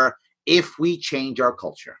forever if we change our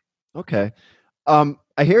culture. Okay.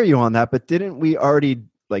 I hear you on that, but didn't we already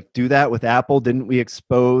do that with Apple? Didn't we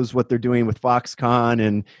expose what they're doing with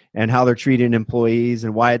Foxconn and how they're treating employees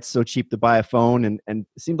and why it's so cheap to buy a phone? And it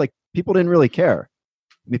seemed like people didn't really care.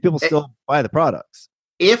 I mean, people still buy the products.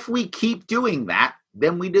 If we keep doing that,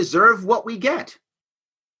 then we deserve what we get.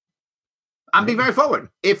 I'm being very forward.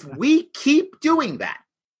 If we keep doing that,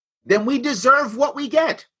 then we deserve what we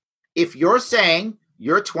get. If you're saying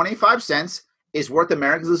your 25 cents is worth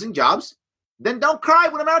Americans losing jobs, then don't cry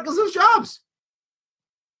when Americans lose jobs.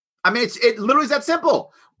 I mean, it literally is that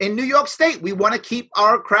simple. In New York State, we want to keep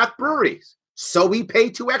our craft breweries. So we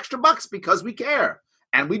pay $2 extra because we care.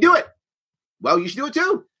 And we do it. Well, you should do it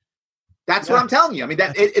too. That's what I'm telling you. I mean,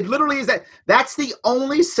 that it literally is that. That's the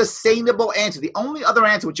only sustainable answer. The only other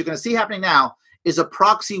answer, which you're going to see happening now, is a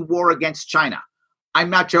proxy war against China.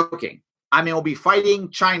 I'm not joking. I mean, we'll be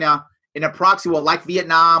fighting China in a proxy war like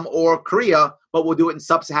Vietnam or Korea, but we'll do it in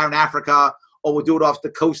sub-Saharan Africa, or we'll do it off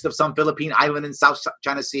the coast of some Philippine island in South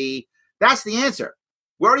China Sea. That's the answer.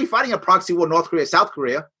 We're already fighting a proxy war, North Korea, South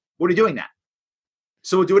Korea. We're already doing that.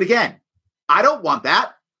 So we'll do it again. I don't want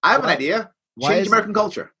that. I have an idea. Change American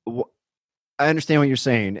culture. I understand what you're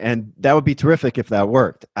saying, and that would be terrific if that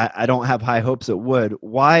worked. I don't have high hopes it would.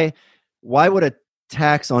 Why would a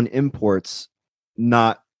tax on imports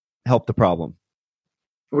not help the problem?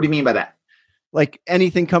 What do you mean by that? Like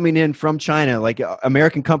anything coming in from China, like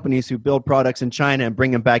American companies who build products in China and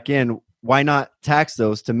bring them back in, why not tax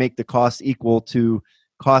those to make the cost equal to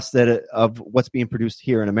costs of what's being produced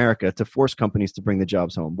here in America to force companies to bring the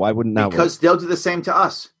jobs home? Why wouldn't that work? Because they'll do the same to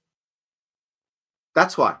us.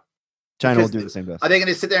 That's why. China will do the same to us. Are they going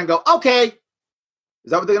to sit there and go, okay? Is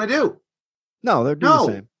that what they're going to do? No, they're doing the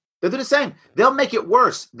same. They'll do the same. They'll make it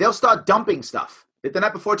worse. They'll start dumping stuff. They've done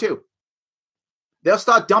that before too. They'll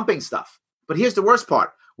start dumping stuff. But here's the worst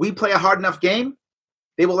part. We play a hard enough game,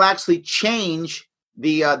 they will actually change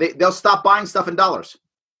they'll stop buying stuff in dollars.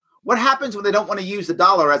 What happens when they don't want to use the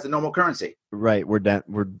dollar as the normal currency? Right. We're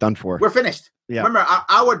done for. We're finished. Yeah. Remember,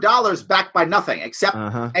 our dollar is backed by nothing except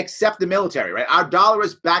the military, right? Our dollar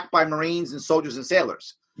is backed by Marines and soldiers and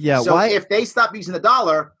sailors. Yeah. So if they stop using the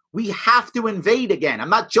dollar, We have to invade again. I'm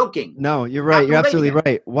not joking. No, you're right. You're absolutely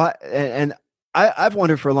right. Why? And I've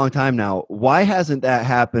wondered for a long time now, why hasn't that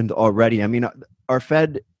happened already? I mean, our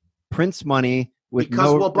Fed prints money with because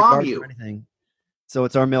no we'll bomb regard you. for anything. So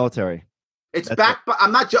it's our military. It's back, but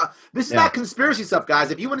I'm not. This is not conspiracy stuff,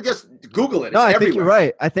 guys. If you want to just Google it, I think you're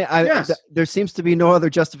right. I think there seems to be no other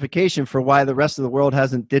justification for why the rest of the world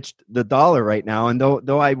hasn't ditched the dollar right now. And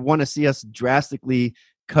though I want to see us drastically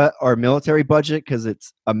cut our military budget because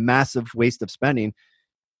it's a massive waste of spending,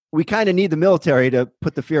 we kind of need the military to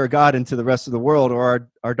put the fear of God into the rest of the world, or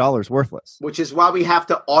our dollar's worthless. Which is why we have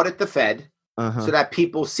to audit the Fed so that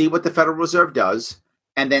people see what the Federal Reserve does,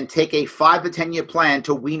 and then take a 5 to 10 year plan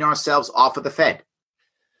to wean ourselves off of the Fed.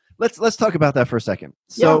 Let's talk about that for a second.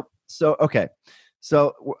 So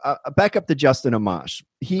back up to Justin Amash.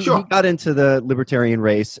 He got into the Libertarian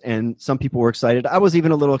race, and some people were excited. I was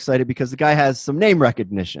even a little excited because the guy has some name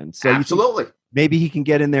recognition. So absolutely, maybe he can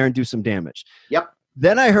get in there and do some damage. Yep.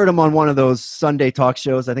 Then I heard him on one of those Sunday talk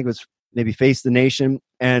shows. I think it was maybe Face the Nation,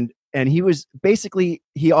 and he was basically,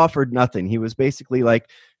 he offered nothing. He was basically like,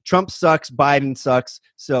 Trump sucks, Biden sucks,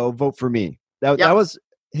 so vote for me. That was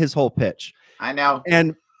his whole pitch. I know.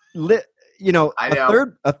 And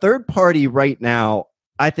a third party right now,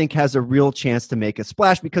 I think, has a real chance to make a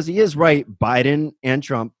splash, because he is right. Biden and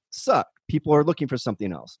Trump suck. People are looking for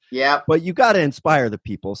something else. Yeah. But you got to inspire the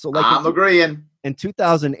people. So I'm agreeing. In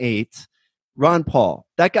 2008, Ron Paul,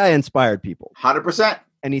 that guy inspired people. 100%.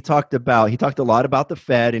 And he talked a lot about the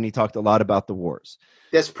Fed, and he talked a lot about the wars.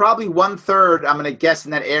 There's probably 1/3, I'm going to guess,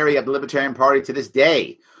 in that area of the Libertarian Party to this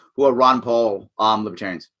day who are Ron Paul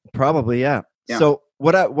libertarians. Probably, yeah. So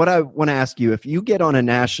what I want to ask you, if you get on a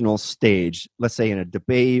national stage, let's say in a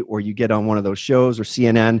debate, or you get on one of those shows or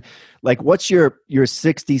CNN, like, what's your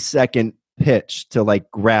 60-second pitch to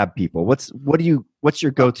like grab people? What's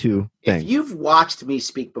your go-to thing? If you've watched me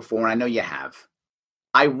speak before, and I know you have,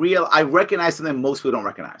 I recognize something most people don't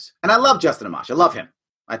recognize. And I love Justin Amash. I love him.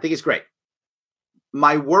 I think he's great.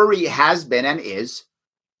 My worry has been and is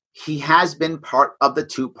he has been part of the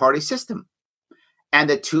two-party system. And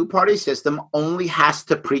the two-party system only has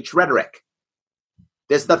to preach rhetoric.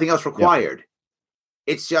 There's nothing else required. Yep.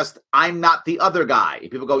 It's just, I'm not the other guy.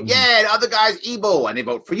 People go, yeah, the other guy's evil, and they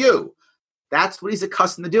vote for you. That's what he's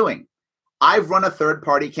accustomed to doing. I've run a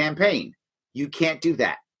third-party campaign. You can't do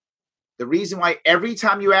that. The reason why every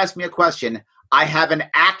time you ask me a question, I have an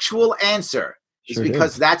actual answer is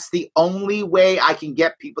because that's the only way I can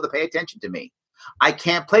get people to pay attention to me. I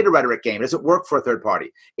can't play the rhetoric game. It doesn't work for a third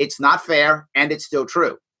party. It's not fair, and it's still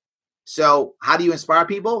true. So how do you inspire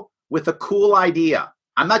people? With a cool idea.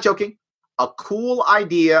 I'm not joking. A cool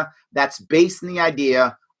idea that's based in the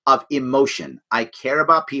idea of emotion. I care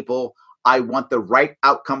about people. I want the right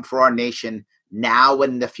outcome for our nation now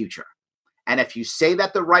and in the future. And if you say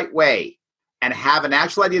that the right way and have an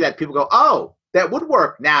actual idea that people go, oh, that would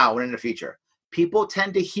work now and in the future, people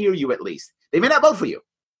tend to hear you at least. They may not vote for you,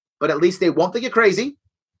 but at least they won't think you're crazy,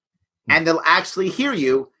 and they'll actually hear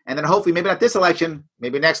you. And then hopefully, maybe not this election,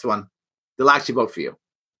 maybe next one, they'll actually vote for you.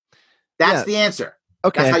 That's the answer.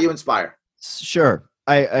 Okay. That's how you inspire. Sure.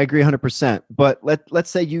 I agree 100%. But let's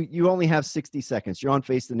say you only have 60 seconds. You're on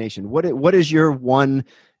Face the Nation. What is your one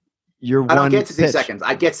I don't get 60 pitch? seconds.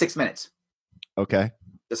 I get 6 minutes. Okay.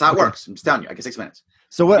 That's how it works. I'm just telling you. I get 6 minutes.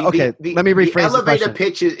 So what? Let me rephrase the question.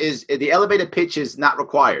 The elevated pitch is not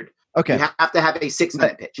required. Okay. You have to have a 6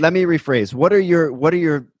 minute pitch. Let me rephrase. What are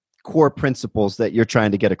your core principles that you're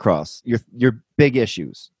trying to get across? Your big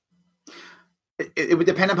issues. It would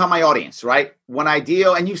depend upon my audience, right? When I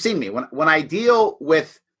deal, and you've seen me, when I deal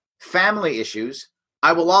with family issues,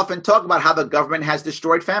 I will often talk about how the government has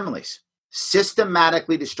destroyed families,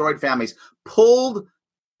 systematically destroyed families, pulled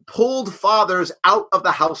fathers out of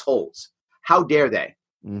the households. How dare they?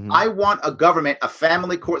 Mm-hmm. I want a government, a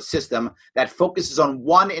family court system that focuses on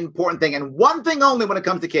one important thing and one thing only when it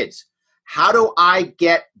comes to kids. How do I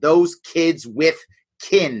get those kids with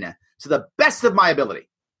kin to the best of my ability?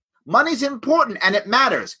 Money's important and it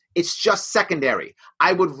matters. It's just secondary.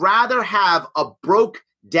 I would rather have a broke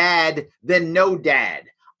dad than no dad.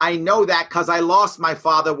 I know that because I lost my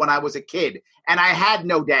father when I was a kid and I had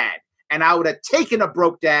no dad. And I would have taken a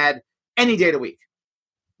broke dad any day of the week.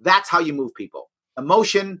 That's how you move people.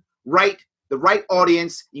 Emotion, the right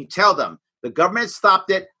audience. You tell them the government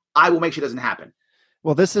stopped it. I will make sure it doesn't happen.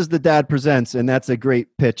 Well, this is the Dad Presents, and that's a great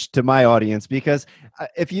pitch to my audience, because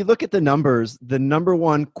if you look at the numbers, the number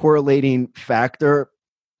one correlating factor,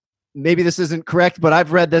 maybe this isn't correct, but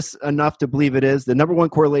I've read this enough to believe it is, the number one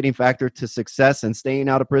correlating factor to success and staying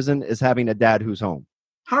out of prison is having a dad who's home.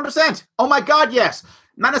 100%. Oh my God, yes.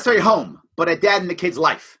 Not necessarily home, but a dad in the kid's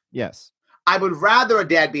life. Yes. I would rather a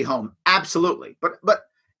dad be home. Absolutely. But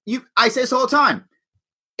I say this all the time.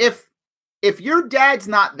 If your dad's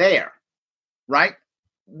not there, right?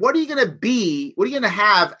 What are you going to be? What are you going to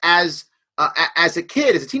have as a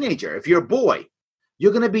kid, as a teenager? If you're a boy,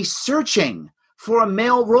 you're going to be searching for a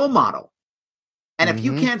male role model. And if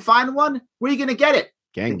you can't find one, where are you going to get it?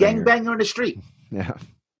 The gangbanger in the street. Yeah.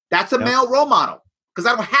 That's a male role model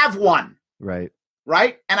because I don't have one. Right.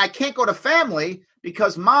 Right. And I can't go to family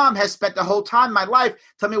because mom has spent the whole time in my life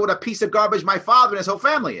telling me what a piece of garbage my father and his whole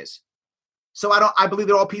family is. So I believe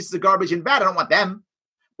they're all pieces of garbage and bad. I don't want them.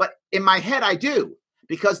 But in my head, I do,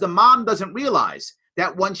 because the mom doesn't realize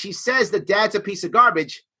that when she says that dad's a piece of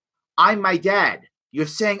garbage, I'm my dad. You're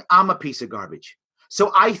saying I'm a piece of garbage.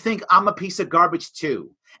 So I think I'm a piece of garbage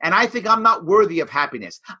too. And I think I'm not worthy of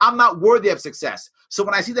happiness. I'm not worthy of success. So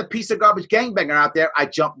when I see the piece of garbage gangbanger out there, I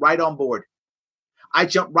jump right on board. I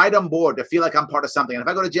jump right on board to feel like I'm part of something. And if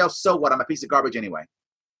I go to jail, so what? I'm a piece of garbage anyway.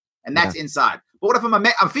 And that's inside. But what if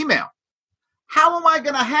I'm female? How am I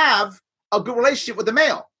going to have a good relationship with the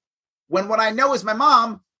male when what I know is my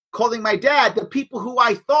mom calling my dad the people who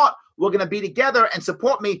I thought were going to be together and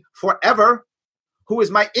support me forever, who are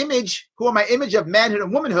my image of manhood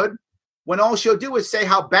and womanhood, when all she'll do is say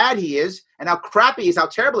how bad he is and how crappy he is, how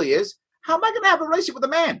terrible he is? How am I going to have a relationship with a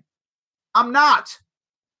man? I'm not.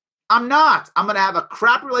 I'm going to have a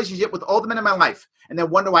crap relationship with all the men in my life and then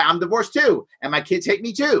wonder why I'm divorced too and my kids hate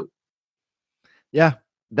me too. Yeah,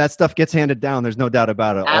 that stuff gets handed down. There's no doubt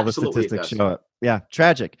about it. Absolutely, all the statistics show it. Yeah,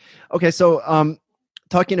 tragic. Okay, so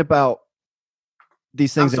talking about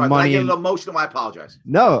these things and money. I get a little emotional. I apologize.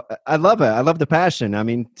 No, I love it. I love the passion. I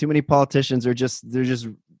mean, too many politicians are just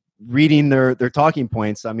reading their talking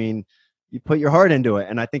points. I mean, you put your heart into it,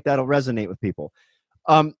 and I think that'll resonate with people.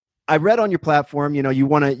 I read on your platform, you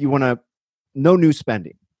want to no new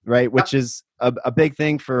spending, right? Which is a big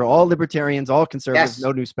thing for all libertarians, all conservatives,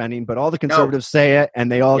 no new spending, but all the conservatives say it,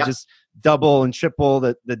 and they all just double and triple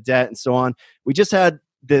the debt and so on. We just had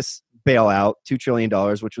this bailout, $2 trillion,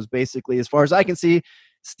 which was basically, as far as I can see,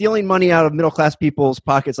 stealing money out of middle-class people's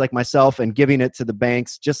pockets like myself and giving it to the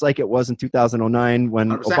banks, just like it was in 2009 when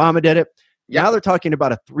 100%. Obama did it. Yep. Now they're talking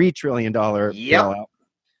about a $3 trillion bailout,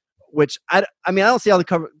 which I don't see how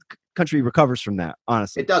the country recovers from that,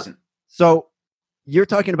 honestly. It doesn't. So you're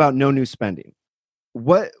talking about no new spending.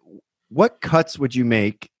 What cuts would you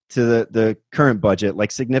make to the current budget,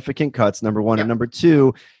 like significant cuts, number one, and number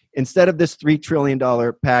two, instead of this $3 trillion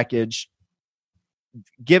package,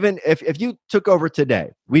 given if you took over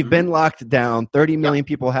today, we've been locked down, 30 million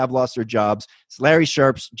people have lost their jobs. It's Larry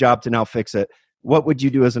Sharpe's job to now fix it. What would you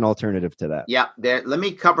do as an alternative to that? Yeah, let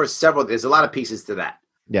me cover several. There's a lot of pieces to that.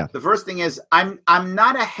 Yeah. The first thing is I'm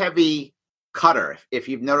not a heavy cutter. If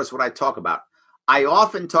you've noticed what I talk about, I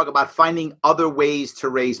often talk about finding other ways to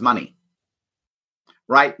raise money,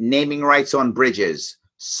 right? Naming rights on bridges,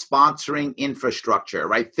 sponsoring infrastructure,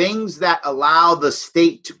 right? Things that allow the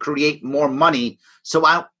state to create more money so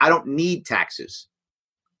I don't need taxes.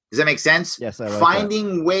 Does that make sense? Yes, I like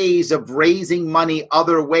Finding ways of raising money,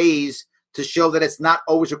 other ways to show that it's not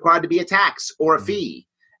always required to be a tax or a fee,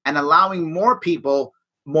 and allowing more people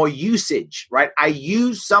more usage, right? I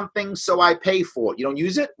use something, so I pay for it. You don't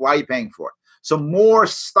use it? Why are you paying for it? So more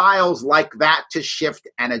styles like that to shift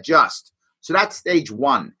and adjust. So that's stage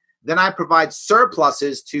one. Then I provide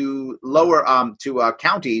surpluses to lower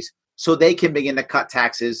counties so they can begin to cut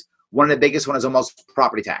taxes. One of the biggest one is almost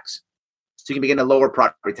property tax. So you can begin to lower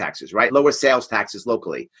property taxes, right? Lower sales taxes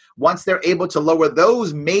locally. Once they're able to lower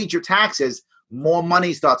those major taxes, more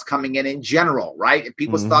money starts coming in general, right? And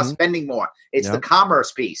people start spending more. It's the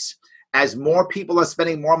commerce piece. As more people are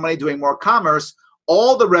spending more money doing more commerce,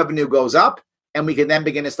 all the revenue goes up, and we can then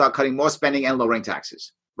begin to start cutting more spending and lowering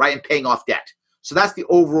taxes, right? And paying off debt. So that's the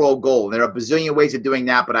overall goal. There are a bazillion ways of doing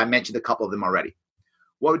that, but I mentioned a couple of them already.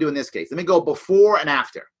 What we do in this case, let me go before and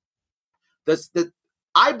after.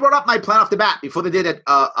 I brought up my plan off the bat before they did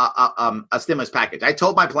a stimulus package. I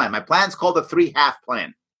told my plan. My plan's called the 3-half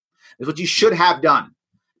plan. It's what you should have done.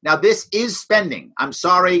 Now, this is spending. I'm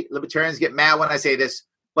sorry, libertarians get mad when I say this,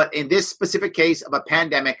 but in this specific case of a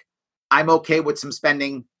pandemic, I'm okay with some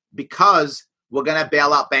spending because we're going to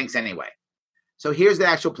bail out banks anyway. So here's the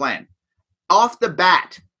actual plan. Off the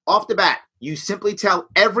bat, you simply tell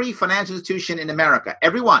every financial institution in America,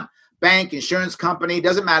 everyone, bank, insurance company,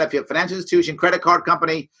 doesn't matter if you're a financial institution, credit card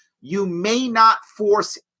company, you may not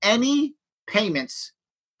force any payments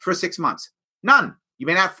for 6 months. None. You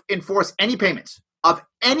may not enforce any payments of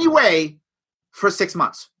any way for 6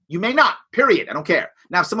 months. You may not, period. I don't care.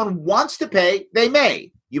 Now, if someone wants to pay, they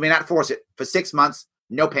may. You may not force it for 6 months,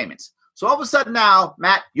 no payments. So all of a sudden now,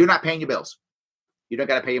 Matt, you're not paying your bills. You don't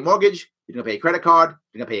got to pay your mortgage. You don't pay your credit card.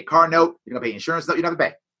 You don't pay your car note. You don't pay your insurance note. You don't have to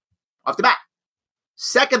pay. Off the bat.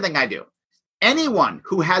 Second thing I do, anyone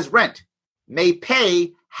who has rent may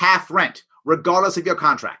pay half rent, regardless of your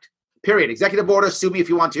contract. Period. Executive order, sue me if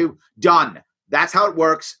you want to. Done. That's how it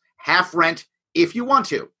works. Half rent if you want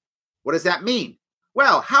to. What does that mean?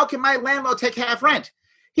 Well, how can my landlord take half rent?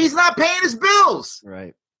 He's not paying his bills.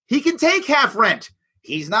 Right. He can take half rent.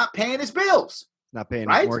 He's not paying his bills. Not paying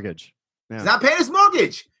right? his mortgage. Yeah. He's not paying his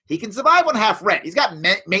mortgage. He can survive on half rent. He's got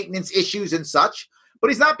maintenance issues and such, but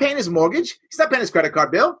he's not paying his mortgage. He's not paying his credit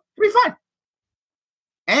card bill. He'll be fine.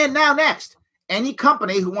 And now next, any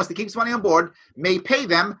company who wants to keep his money on board may pay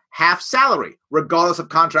them half salary, regardless of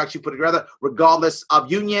contracts you put together, regardless of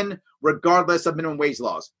union, regardless of minimum wage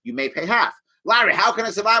laws. You may pay half. Larry, how can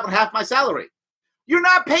I survive on half my salary? You're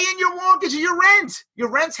not paying your mortgage or your rent. Your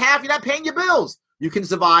rent's half. You're not paying your bills. You can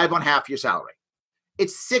survive on half your salary.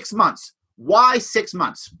 It's 6 months. Why 6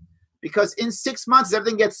 months? Because in 6 months,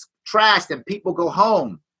 everything gets trashed and people go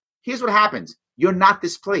home. Here's what happens. You're not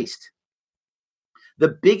displaced.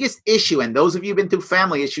 The biggest issue, and those of you who've been through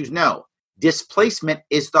family issues know, displacement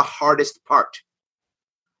is the hardest part.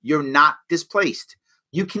 You're not displaced.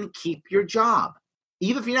 You can keep your job.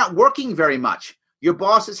 Even if you're not working very much, your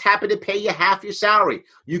boss is happy to pay you half your salary.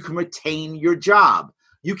 You can retain your job.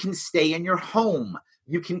 You can stay in your home.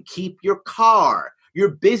 You can keep your car. Your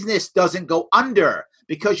business doesn't go under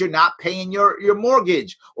because you're not paying your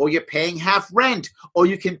mortgage, or you're paying half rent, or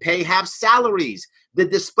you can pay half salaries. The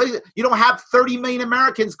displacement, you don't have 30 million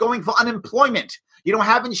Americans going for unemployment. You don't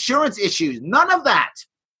have insurance issues. None of that.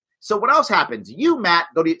 So what else happens? You, Matt,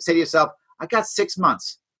 say to yourself, I got 6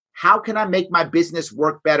 months. How can I make my business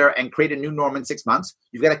work better and create a new norm in 6 months?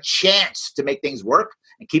 You've got a chance to make things work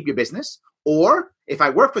and keep your business. Or if I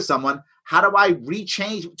work for someone, how do I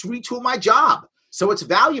retool my job so it's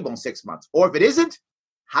valuable in 6 months? Or if it isn't,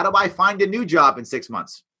 how do I find a new job in 6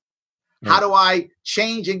 months? How do I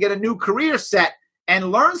change and get a new career set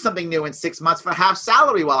and learn something new in 6 months for half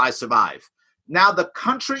salary while I survive? Now the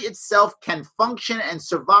country itself can function and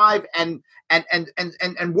survive and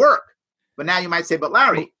work. But now you might say, but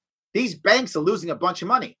Larry, these banks are losing a bunch of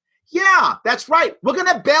money. Yeah, that's right. We're going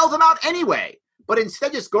to bail them out anyway. But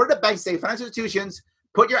instead, just go to the bank, say financial institutions,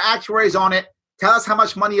 put your actuaries on it, tell us how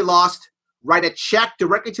much money you lost, write a check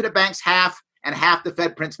directly to the banks, half, and half the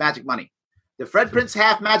Fed prints magic money. The Fed prints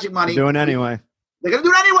half magic money. They're doing it anyway. They're going to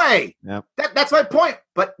do it anyway. Yep. That's my point.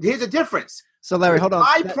 But here's the difference. So Larry, hold on.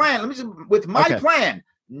 With my plan,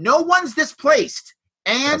 no one's displaced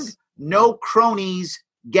and no cronies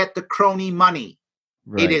get the crony money.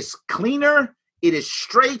 Right. It is cleaner. It is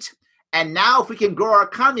straight. And now if we can grow our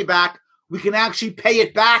economy back, we can actually pay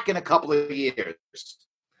it back in a couple of years.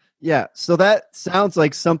 Yeah. So that sounds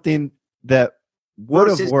like something that would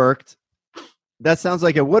have worked. That sounds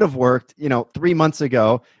like it would have worked, 3 months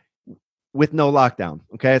ago with no lockdown.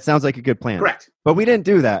 Okay. It sounds like a good plan. Correct. But we didn't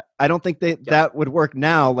do that. I don't think that would work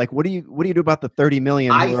now. Like, what do you do about the 30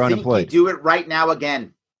 million who are unemployed? I think you do it right now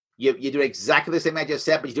again. You do exactly the same I just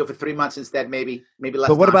said, but you do it for 3 months instead, maybe less.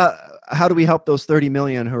 But what about, how do we help those 30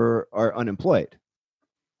 million who are unemployed?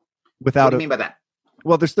 What do you mean by that?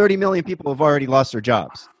 Well, there's 30 million people who have already lost their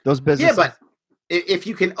jobs. Those businesses. Yeah, but if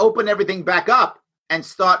you can open everything back up and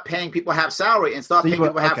start paying people half salary and start paying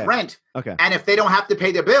people half rent, and if they don't have to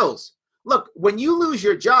pay their bills. Look, when you lose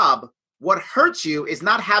your job, what hurts you is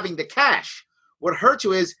not having the cash. What hurts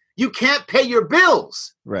you is you can't pay your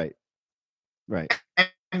bills. Right.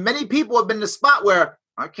 And many people have been in the spot where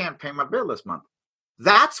I can't pay my bill this month.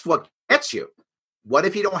 That's what gets you. What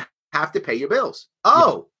if you don't have to pay your bills?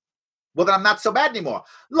 Oh, well, then I'm not so bad anymore.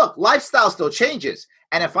 Look, lifestyle still changes.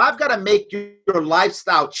 And if I've got to make your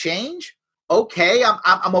lifestyle change, okay,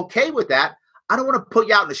 I'm okay with that. I don't want to put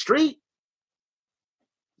you out in the street.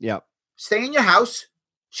 Yeah. Stay in your house,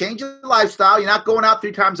 change your lifestyle. You're not going out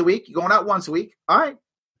 3 times a week. You're going out once a week. All right.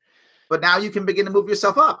 But now you can begin to move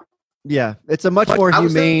yourself up. Yeah. It's a much more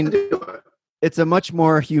humane. It's a much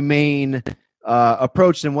more humane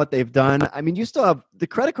approach than what they've done. I mean, you still have the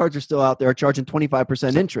credit cards are still out there charging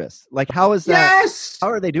 25% interest. Like, how is that? Yes. How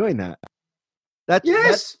are they doing that?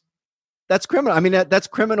 That's criminal. I mean, that's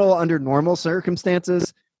criminal under normal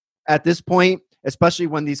circumstances. At this point, especially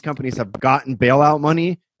when these companies have gotten bailout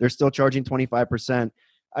money, they're still charging 25%.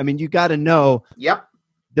 I mean, you got to know. Yep.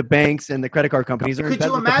 The banks and the credit card companies are. Could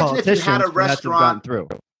you imagine if you had a restaurant? Through.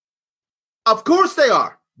 Of course they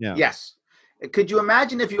are. Yeah. Yes. Could you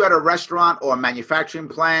imagine if you had a restaurant or a manufacturing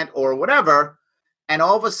plant or whatever, and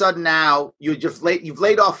all of a sudden now you've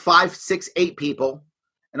laid off 5, 6, 8 people,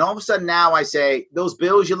 and all of a sudden now I say those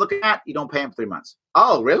bills you're looking at, you don't pay them for 3 months.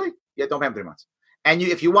 Oh, really? Yeah, don't pay them 3 months. And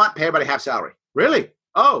if you want, pay everybody half salary. Really?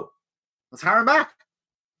 Oh, let's hire him back.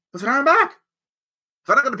 Let's hire him back. If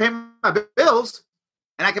I'm not going to pay my bills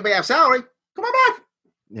and I can pay half salary, come on back.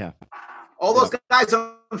 Yeah. All those guys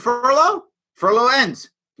on furlough ends.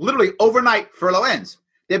 Literally overnight, furlough ends.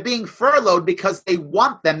 They're being furloughed because they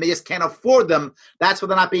want them. They just can't afford them. That's why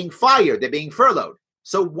they're not being fired. They're being furloughed.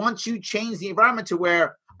 So once you change the environment to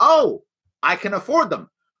where, oh, I can afford them,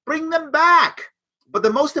 bring them back. But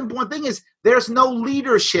the most important thing is there's no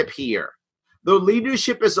leadership here. The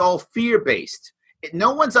leadership is all fear-based.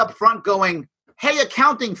 No one's up front going, hey,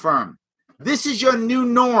 accounting firm, this is your new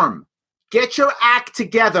norm. Get your act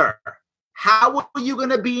together. How are you going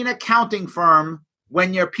to be an accounting firm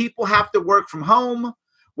when your people have to work from home,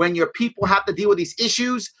 when your people have to deal with these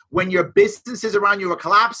issues, when your businesses around you are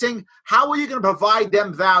collapsing? How are you going to provide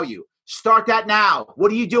them value? Start that now.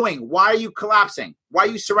 What are you doing? Why are you collapsing? Why are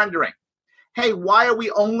you surrendering? Hey, why are we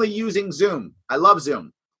only using Zoom? I love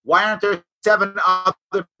Zoom. Why aren't there 7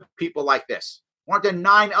 other people like this? Why aren't there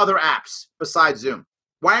 9 other apps besides Zoom?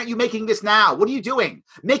 Why aren't you making this now? What are you doing?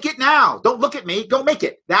 Make it now. Don't look at me. Go make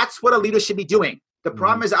it. That's what a leader should be doing. The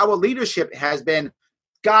problem is our leadership has been,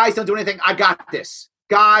 guys, don't do anything. I got this.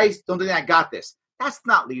 Guys, don't do anything. I got this. That's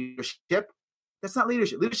not leadership. That's not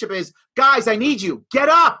leadership. Leadership is, guys, I need you. Get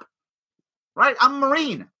up. Right? I'm a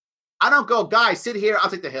Marine. I don't go, guys, sit here. I'll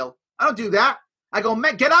take the hill. I don't do that. I go,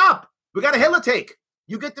 man, get up. We got a hill to take.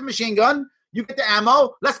 You get the machine gun. You get the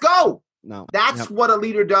ammo. Let's go. No, that's what a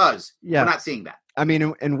leader does. Yeah. We're not seeing that. I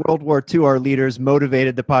mean, in World War II, our leaders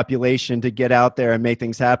motivated the population to get out there and make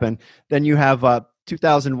things happen. Then you have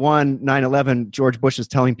 2001, 9/11, George Bush is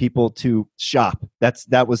telling people to shop.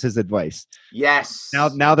 That was his advice. Yes.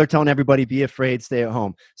 Now they're telling everybody, be afraid, stay at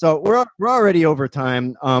home. So we're already over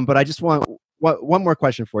time, but I just want one more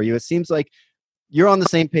question for you. It seems like you're on the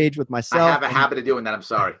same page with myself. I have a habit of doing that. I'm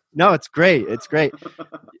sorry. No, it's great. It's great.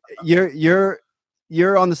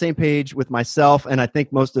 You're on the same page with myself, and I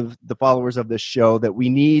think most of the followers of this show, that we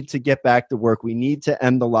need to get back to work. We need to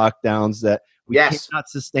end the lockdowns, that we cannot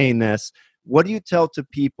sustain this. What do you tell to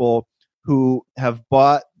people who have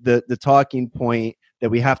bought the talking point that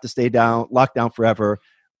we have to stay locked down forever,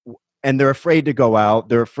 and they're afraid to go out?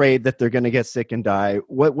 They're afraid that they're going to get sick and die.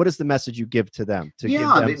 What is the message you give to them?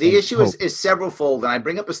 The issue is several-fold, and I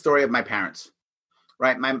bring up a story of my parents.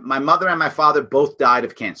 Right, my mother and my father both died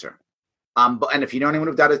of cancer. And if you know anyone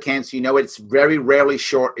who died of cancer, you know it's very rarely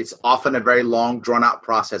short. It's often a very long, drawn-out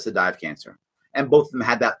process to die of cancer. And both of them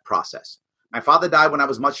had that process. My father died when I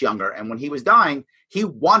was much younger, and when he was dying, he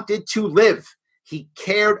wanted to live. He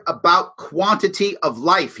cared about quantity of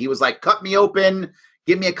life. He was like, cut me open,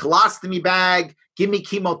 give me a colostomy bag, give me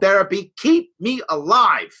chemotherapy, keep me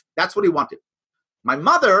alive. That's what he wanted. My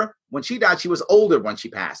mother, when she died, she was older when she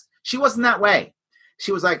passed. She wasn't that way.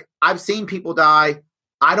 She was like, I've seen people die.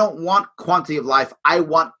 I don't want quantity of life. I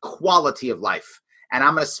want quality of life. And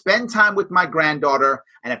I'm going to spend time with my granddaughter.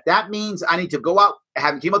 And if that means I need to go out,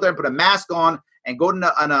 have chemotherapy, put a mask on, and go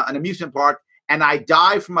to an amusement park, and I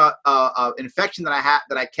die from an infection that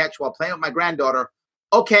I catch while playing with my granddaughter,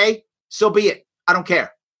 okay, so be it. I don't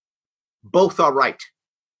care. Both are right.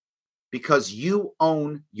 Because you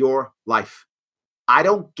own your life. I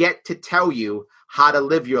don't get to tell you how to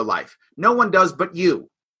live your life. No one does but you.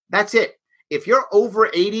 That's it. If you're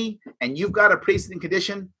over 80 and you've got a pre-existing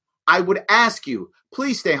condition, I would ask you,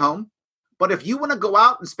 please stay home. But if you want to go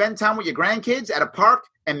out and spend time with your grandkids at a park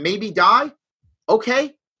and maybe die,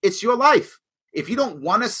 okay, it's your life. If you don't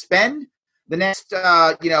want to spend the next,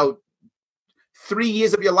 3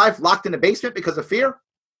 years of your life locked in a basement because of fear,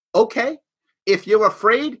 okay. If you're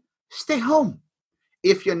afraid, stay home.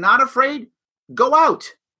 If you're not afraid, go out.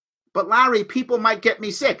 But Larry, people might get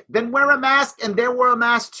me sick. Then wear a mask, and they wear a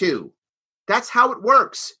mask too. That's how it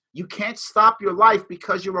works. You can't stop your life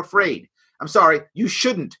because you're afraid. I'm sorry, you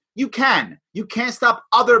shouldn't. You can. You can't stop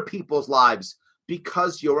other people's lives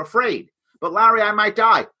because you're afraid. But Larry, I might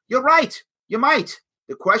die. You're right. You might.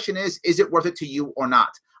 The question is it worth it to you or not?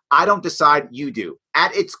 I don't decide, you do.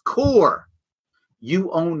 At its core,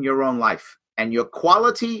 you own your own life, and your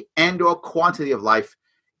quality and or quantity of life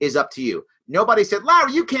is up to you. Nobody said,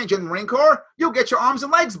 Larry, you can't join the Marine Corps. You'll get your arms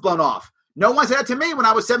and legs blown off. No one said that to me when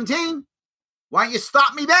I was 17. Why don't you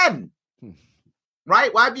stop me then?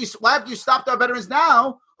 Right? Why have you stopped our veterans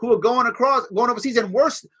now who are going overseas, and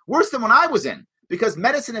worse than when I was in? Because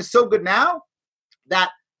medicine is so good now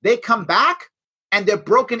that they come back and they're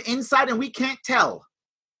broken inside and we can't tell.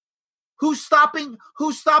 Who's stopping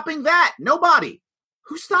that? Nobody.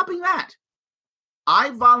 Who's stopping that?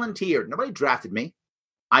 I volunteered. Nobody drafted me.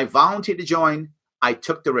 I volunteered to join. I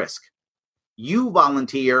took the risk. You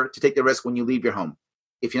volunteer to take the risk when you leave your home.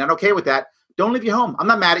 If you're not okay with that, don't leave your home. I'm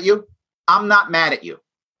not mad at you. I'm not mad at you.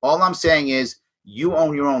 All I'm saying is you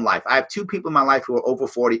own your own life. I have two people in my life who are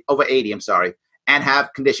over 80, and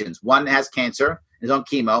have conditions. One has cancer, is on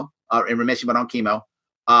chemo, in remission, but on chemo.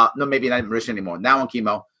 No, maybe not in remission anymore. Now on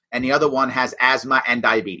chemo. And the other one has asthma and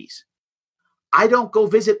diabetes. I don't go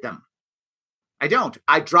visit them. I don't.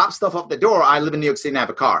 I drop stuff off the door. I live in New York City and I have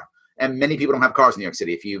a car. And many people don't have cars in New York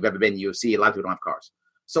City. If you've ever been, you'll see a lot of people don't have cars.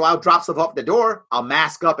 So I'll drop stuff off the door. I'll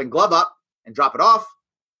mask up and glove up and drop it off.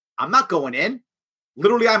 I'm not going in.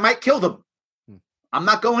 Literally, I might kill them. I'm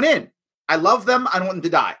not going in. I love them. I don't want them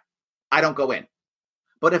to die. I don't go in.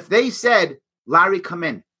 But if they said, Larry, come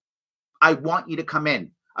in. I want you to come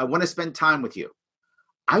in. I want to spend time with you.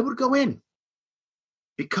 I would go in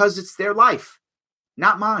because it's their life,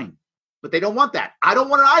 not mine. But they don't want that. I don't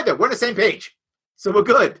want it either. We're on the same page. So we're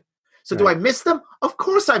good. So do I miss them? Of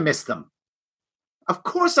course I miss them. Of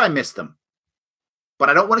course I miss them. But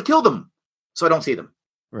I don't want to kill them. So I don't see them.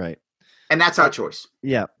 Right. And that's our choice.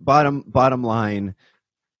 Yeah. Bottom line,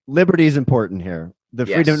 liberty is important here. The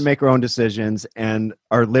freedom to make our own decisions, and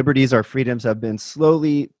our liberties, our freedoms have been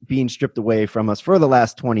slowly being stripped away from us for the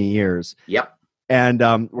last 20 years. Yep. And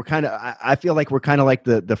we're kind of, I feel like we're kind of like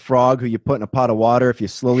the frog who you put in a pot of water. If you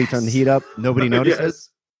slowly turn the heat up, nobody notices. Yes.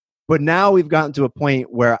 But now we've gotten to a point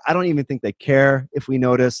where I don't even think they care if we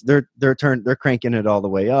notice. They're cranking it all the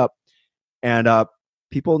way up. And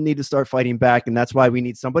people need to start fighting back. And that's why we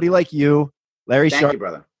need somebody like you, Larry Sharpe,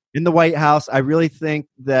 brother, in the White House. I really think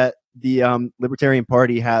that the Libertarian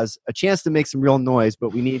Party has a chance to make some real noise, but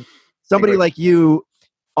we need somebody like you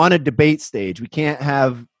on a debate stage. We can't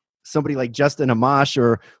have somebody like Justin Amash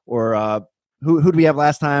or who did we have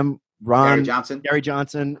last time? Gary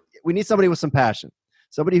Johnson. We need somebody with some passion,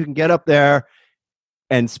 somebody who can get up there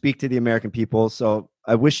and speak to the American people. So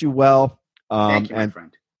I wish you well. Thank you, my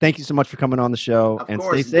friend. Thank you so much for coming on the show. Of and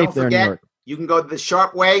course. Stay safe there in New York. You can go to the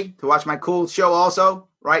Sharpe Way to watch my cool show also,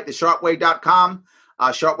 right? TheSharpeWay.com.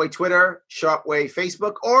 Sharpe Way Twitter, Sharpe Way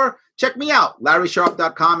Facebook, or check me out.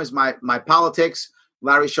 LarrySharpe.com is my politics.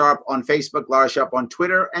 Larry Sharpe on Facebook, Larry Sharpe on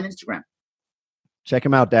Twitter and Instagram. Check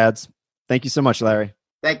him out, dads. Thank you so much, Larry.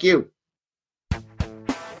 Thank you.